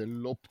 זה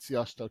לא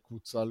פציעה שאתה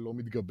קבוצה לא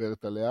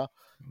מתגברת עליה,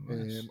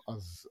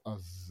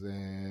 אז...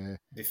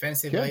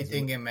 דיפנסיב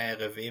רייטינג הם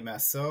רביעי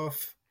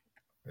מהסוף,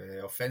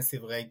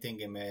 אופנסיב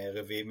רייטינג הם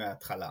רביעי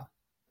מההתחלה.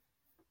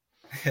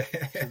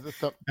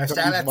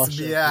 אפשר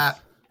להצביע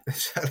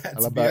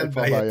על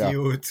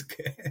בעייתיות.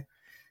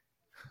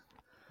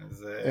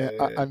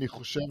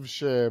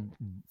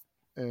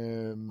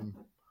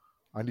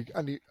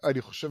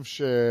 אני חושב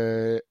ש...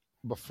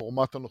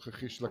 בפורמט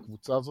הנוכחי של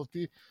הקבוצה הזאת,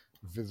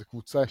 וזו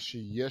קבוצה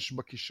שיש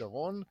בה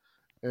כישרון,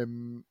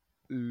 הם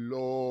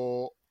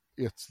לא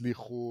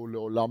יצליחו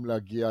לעולם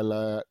להגיע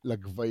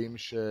לגבהים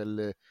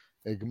של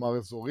גמר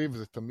אזורי,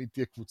 וזה תמיד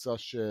תהיה קבוצה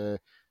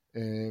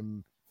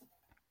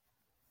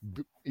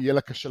יהיה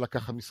לה קשה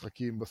לקחת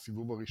משחקים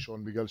בסיבוב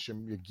הראשון, בגלל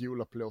שהם יגיעו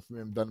לפלייאוף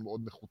מעמדה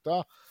מאוד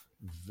נחותה,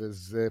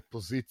 וזו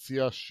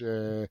פוזיציה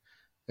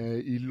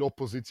שהיא לא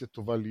פוזיציה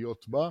טובה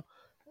להיות בה,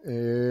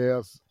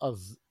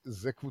 אז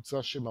זה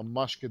קבוצה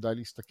שממש כדאי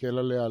להסתכל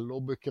עליה, לא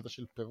בקטע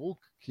של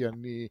פירוק, כי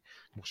אני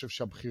חושב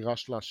שהבחירה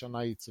שלה השנה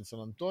היא אצל סן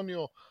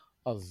אנטוניו,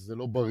 אז זה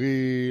לא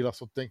בריא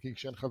לעשות טנקינג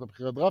שאין לך את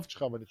הבחירת דראפט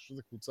שלך, אבל אני חושב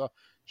שזו קבוצה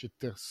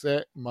שתרסה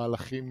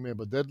מהלכים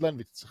בדדליין,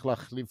 ותצטרך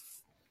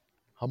להחליף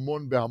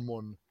המון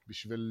בהמון,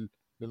 בשביל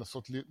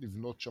לנסות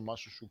לבנות שם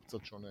משהו שהוא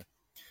קצת שונה.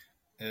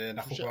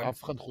 אני חושב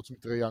שאף אחד חוץ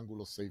מטרייאנג הוא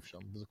לא סייף שם,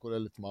 וזה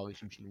כולל את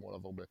מעריכים שלימו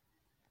עליו הרבה.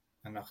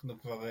 אנחנו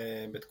כבר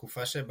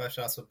בתקופה שבה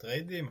אפשר לעשות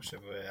טריידים,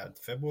 עכשיו עד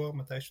פברואר,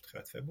 מתישהו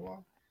תחילת פברואר.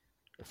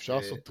 אפשר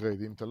לעשות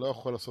טריידים, אתה לא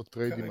יכול לעשות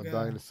טריידים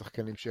עדיין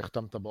לשחקנים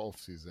שהחתמת באוף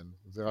סיזן,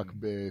 זה רק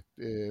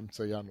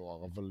באמצע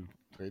ינואר, אבל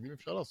טריידים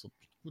אפשר לעשות.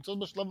 קבוצות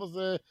בשלב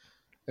הזה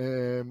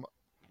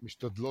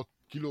משתדלות,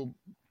 כאילו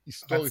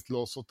היסטורית לא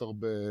עושות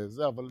הרבה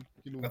זה, אבל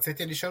כאילו...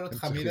 רציתי לשאול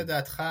אותך,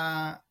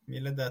 מי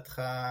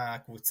לדעתך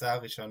הקבוצה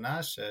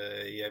הראשונה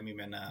שיהיה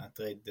ממנה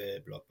טרייד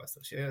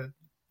בלוקבאסטר?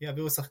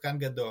 שיעבירו שחקן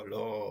גדול,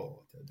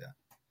 לא, אתה יודע.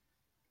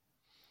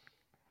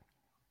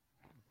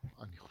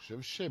 אני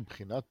חושב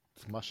שבחינת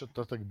מה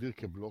שאתה תגדיר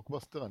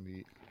כבלוקבאסטר,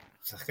 אני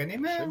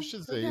שחקנים חושב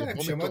שזה יהיה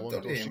כמו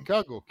מטורונטו או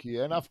שיקגו,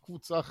 כי אין אף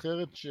קבוצה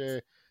אחרת ש...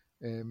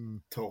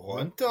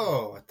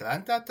 טורונטו,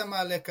 אטלנטה אתה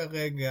מעלה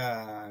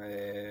כרגע,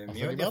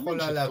 מי עוד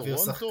יכולה להעביר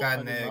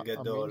שחקן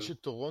גדול? אני מאמין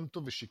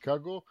שטורונטו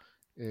ושיקגו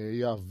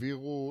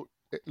יעבירו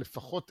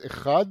לפחות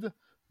אחד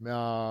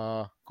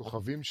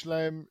מהכוכבים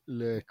שלהם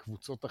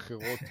לקבוצות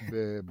אחרות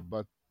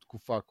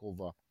בתקופה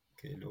הקרובה.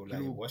 כאילו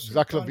אולי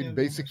וושינגטון. זק לוין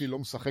בייסיקלי לא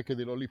משחק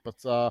כדי לא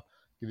להיפצע,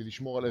 כדי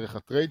לשמור על ערך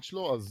הטרייד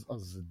שלו,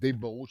 אז די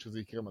ברור שזה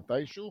יקרה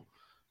מתישהו,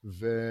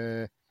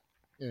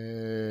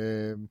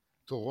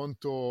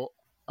 וטורונטו,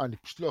 אני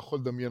פשוט לא יכול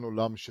לדמיין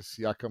עולם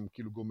שסייקם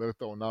כאילו גומר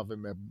את העונה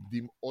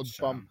ומאבדים עוד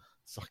פעם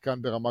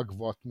שחקן ברמה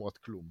גבוהה תמורת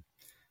כלום.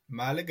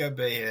 מה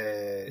לגבי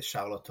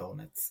שרלוט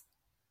הורנטס?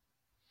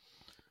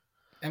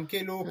 הם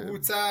כאילו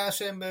קבוצה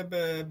שהם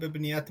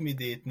בבנייה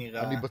תמידית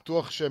נראה. אני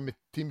בטוח שהם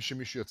מתים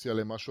שמישהו יציע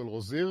להם משהו על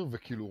רוזיר,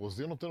 וכאילו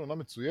רוזיר נותן עונה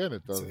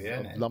מצוינת, אז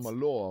למה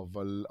לא?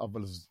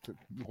 אבל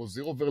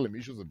רוזיר עובר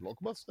למישהו זה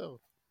בלוקבאסטר?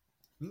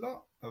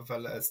 לא,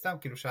 אבל סתם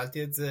כאילו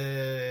שאלתי את זה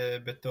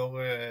בתור,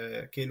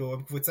 כאילו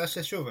הם קבוצה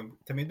ששוב, הם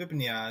תמיד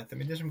בבנייה,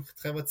 תמיד יש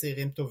חבר'ה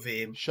צעירים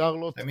טובים,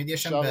 תמיד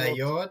יש שם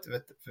בעיות,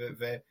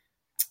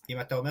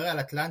 ואם אתה אומר על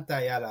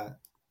אטלנטה, יאללה,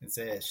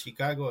 זה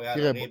שיקגו,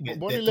 יאללה,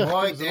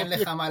 דטרויט, אין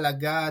לך מה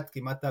לגעת,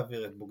 כמעט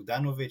תעביר את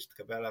בוגדנוביץ',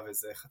 תקבל עליו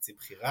איזה חצי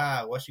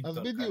בחירה,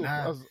 וושינגטון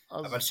קנה,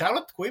 אבל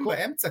שרלוט תקועים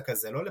באמצע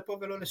כזה, לא לפה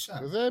ולא לשם.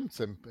 זה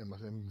אמצע,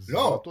 הם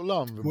זרות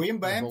עולם. תקועים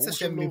באמצע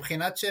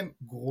שמבחינת שהם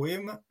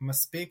גרועים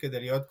מספיק כדי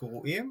להיות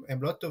גרועים,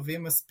 הם לא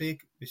טובים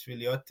מספיק בשביל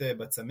להיות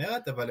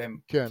בצמרת, אבל הם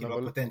כאילו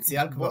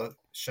הפוטנציאל כבר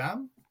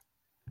שם,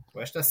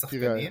 ויש את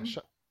השחקנים.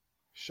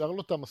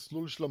 שרלוט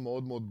המסלול שלה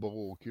מאוד מאוד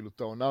ברור, כאילו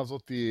את העונה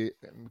הזאת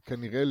הם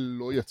כנראה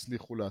לא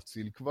יצליחו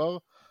להציל כבר,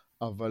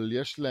 אבל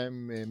יש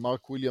להם,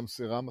 מרק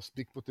וויליאמס הראה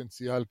מספיק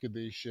פוטנציאל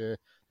כדי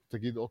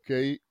שתגיד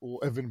אוקיי, הוא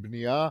אבן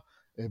בנייה,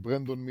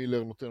 ברנדון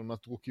מילר נותן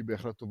עונת רוקי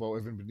בהחלט טובה, הוא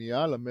אבן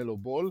בנייה, למלו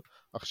בול,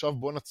 עכשיו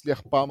בוא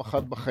נצליח פעם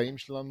אחת בחיים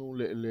שלנו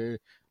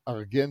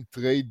לארגן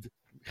טרייד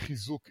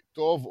חיזוק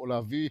טוב, או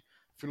להביא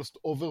אפילו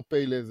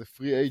אוברפיי לאיזה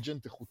פרי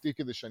אייג'נט איכותי,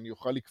 כדי שאני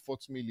אוכל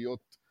לקפוץ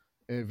מלהיות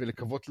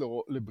ולקוות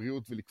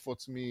לבריאות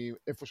ולקפוץ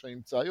מאיפה שאני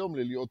נמצא היום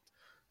ללהיות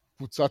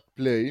קבוצת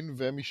פליין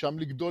ומשם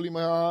לגדול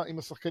עם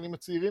השחקנים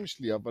הצעירים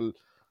שלי, אבל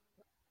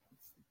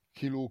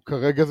כאילו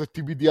כרגע זה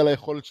TBD על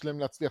היכולת שלהם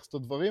להצליח את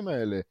הדברים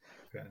האלה.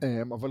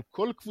 אבל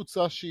כל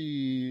קבוצה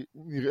שהיא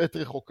נראית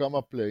רחוקה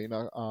מהפליין,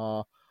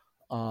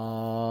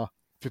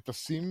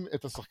 תתשים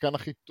את השחקן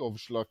הכי טוב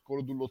שלה, כל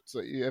עוד הוא לא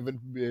צעיר, אבן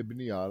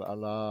בנייה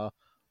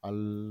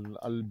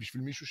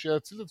בשביל מישהו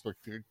שיציל את עצמו.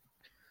 תראה,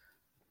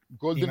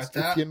 גולדן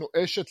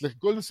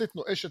סטייט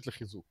נואשת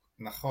לחיזוק.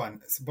 נכון.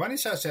 בוא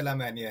נשאל שאלה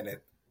מעניינת.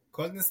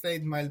 גולדן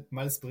סטייט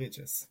מיילס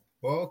ברידג'ס.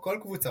 כל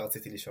קבוצה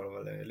רציתי לשאול,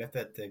 אבל העלית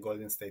את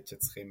גולדן סטייט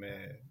שצריכים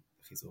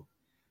חיזוק.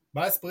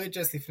 מיילס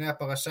ברידג'ס לפני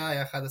הפרשה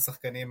היה אחד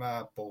השחקנים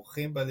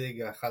הפורחים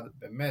בליגה, אחד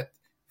באמת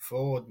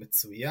פורד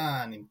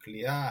מצוין, עם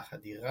קליעה,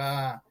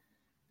 חדירה,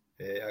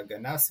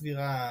 הגנה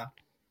סבירה.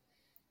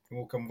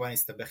 הוא כמובן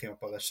הסתבך עם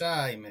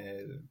הפרשה, עם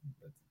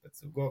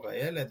בצוגו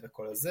והילד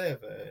וכל הזה,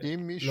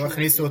 ולא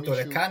הכניסו אותו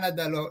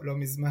לקנדה לא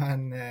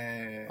מזמן.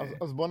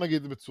 אז בוא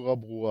נגיד בצורה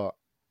ברורה,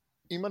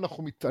 אם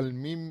אנחנו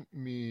מתעלמים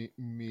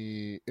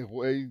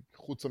מאירועי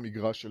חוץ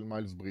המגרש של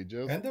מיילס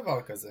ברידג'רס, אין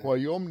דבר כזה. הוא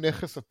היום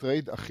נכס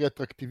הטרייד הכי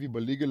אטרקטיבי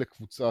בליגה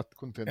לקבוצת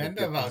קונטנדר. אין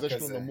דבר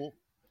כזה.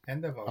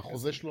 אין דבר כזה.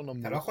 החוזה שלו נמוך.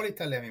 אתה לא יכול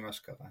להתעלם ממה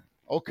שקרה.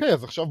 אוקיי,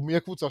 אז עכשיו מי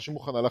הקבוצה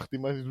שמוכנה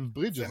להחתים מיילס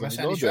ברידג'רס? זה מה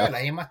שאני שואל,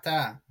 האם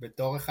אתה,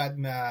 בתור אחד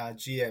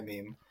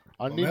מה-GMים,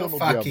 אומר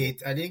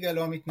פאקית, הליגה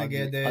לא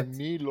מתנגדת.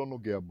 אני לא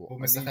נוגע בו.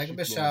 הוא משחק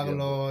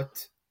בשרלוט.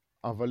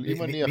 אבל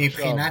אם אני עכשיו...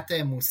 מבחינת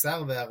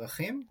מוסר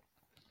וערכים?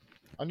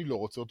 אני לא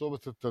רוצה אותו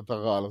את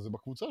הרעל הזה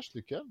בקבוצה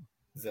שלי, כן?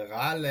 זה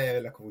רעל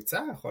לקבוצה?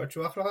 יכול להיות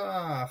שהוא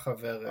אחלה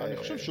חבר קבוצה. אני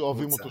חושב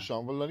שאוהבים אותו שם,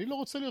 אבל אני לא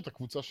רוצה להיות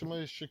הקבוצה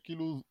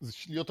שכאילו,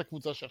 להיות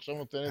הקבוצה שעכשיו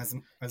נותנת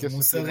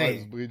כסף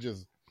למיילס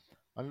ברידג'רס.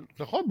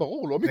 נכון,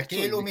 ברור, לא מקצועי.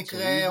 וכאילו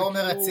מקרה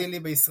עומר אצילי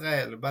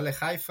בישראל, בא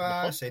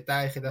לחיפה, שהייתה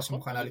היחידה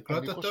שמוכנה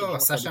לקלוט אותו,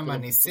 עשה שם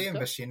ניסים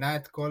ושינה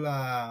את כל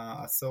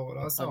העשור,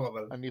 לא עשור,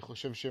 אבל... אני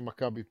חושב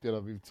שמכבי תל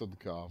אביב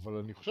צדקה, אבל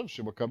אני חושב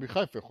שמכבי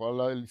חיפה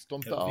יכולה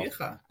לסתום את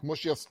האף, כמו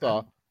שהיא עשתה,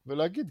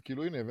 ולהגיד,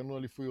 כאילו, הנה, הבאנו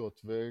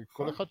אליפויות,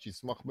 וכל אחד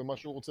שישמח במה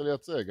שהוא רוצה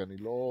לייצג, אני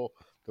לא,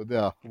 אתה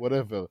יודע,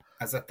 whatever.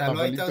 אז אתה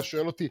לא היית...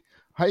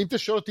 האם אתה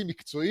שואל אותי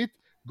מקצועית,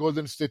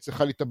 גולדן סטייט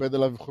צריכה להתאבד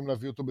עליו, יכולים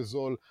להביא אותו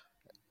בזול,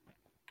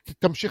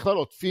 תמשיך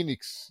לעלות,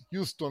 פיניקס,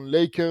 יוסטון,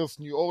 לייקרס,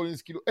 ניו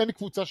אורלינס, כאילו אין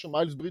קבוצה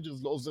שמיילס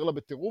ברידג'רס לא עוזר לה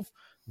בטירוף,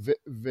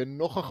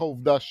 ונוכח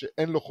העובדה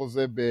שאין לו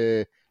חוזה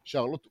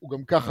בשרלוט, הוא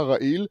גם ככה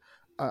רעיל,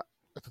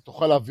 אתה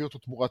תוכל להביא אותו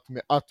תמורת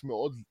מעט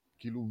מאוד,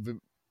 כאילו,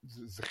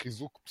 זה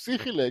חיזוק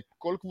פסיכי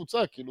לכל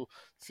קבוצה, כאילו,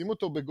 שים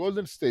אותו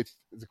בגולדן סטייט,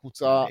 זו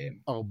קבוצה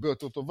הרבה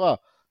יותר טובה,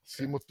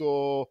 שים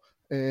אותו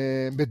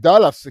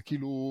בדלס, זה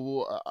כאילו,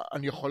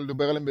 אני יכול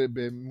לדבר עליהם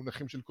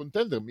במונחים של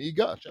קונטנדר, מי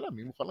ייגע? השאלה,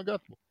 מי מוכן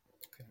לגעת בו?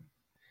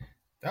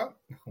 טוב,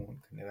 אנחנו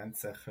כנראה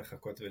נצטרך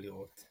לחכות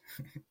ולראות.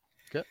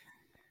 כן.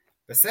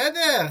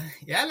 בסדר,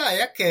 יאללה,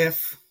 היה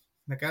כיף.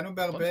 נגענו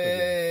בהרבה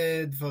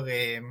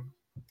דברים.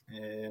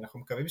 אנחנו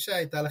מקווים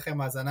שהייתה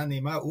לכם האזנה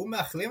נעימה,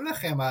 ומאחלים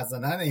לכם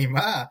האזנה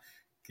נעימה,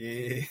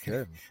 כי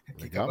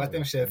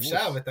קבעתם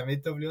שאפשר,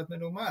 ותמיד טוב להיות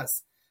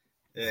מנומס.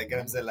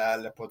 גם זה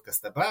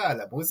לפודקאסט הבא,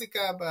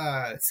 למוזיקה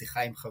הבאה,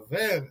 שיחה עם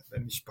חבר,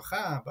 בן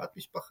משפחה, בת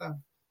משפחה.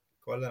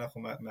 כל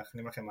אנחנו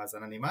מאחלים לכם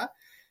האזנה נעימה.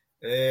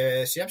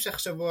 שיהיה המשך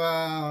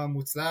שבוע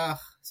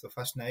מוצלח,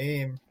 סופש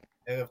נעים,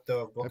 ערב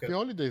טוב, בוקר. Happy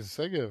Holidays,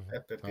 סגב.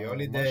 Happy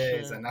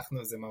Holidays,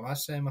 אנחנו, זה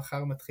ממש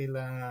מחר מתחיל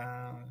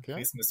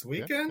ה-Christmas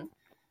Weekend.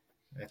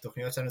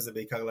 התוכניות שלנו זה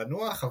בעיקר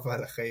לנוח,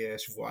 אבל אחרי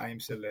שבועיים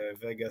של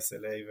וגאס,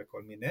 LA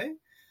וכל מיני.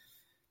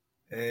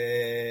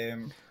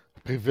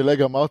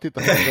 פריבילג אמרתי,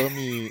 אתה חוזר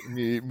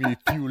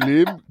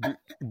מטיולים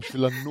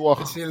בשביל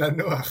לנוח. בשביל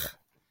לנוח.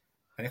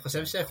 אני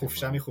חושב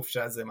שחופשה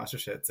מחופשה זה משהו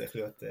שצריך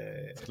להיות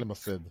צריך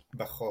למסד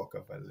בחוק,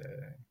 אבל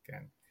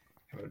כן,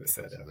 אבל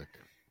בסדר.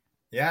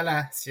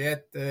 יאללה, שיהיה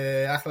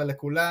אחלה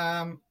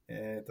לכולם,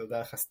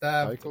 תודה לך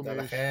סתיו, תודה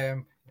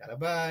לכם, יאללה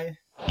ביי.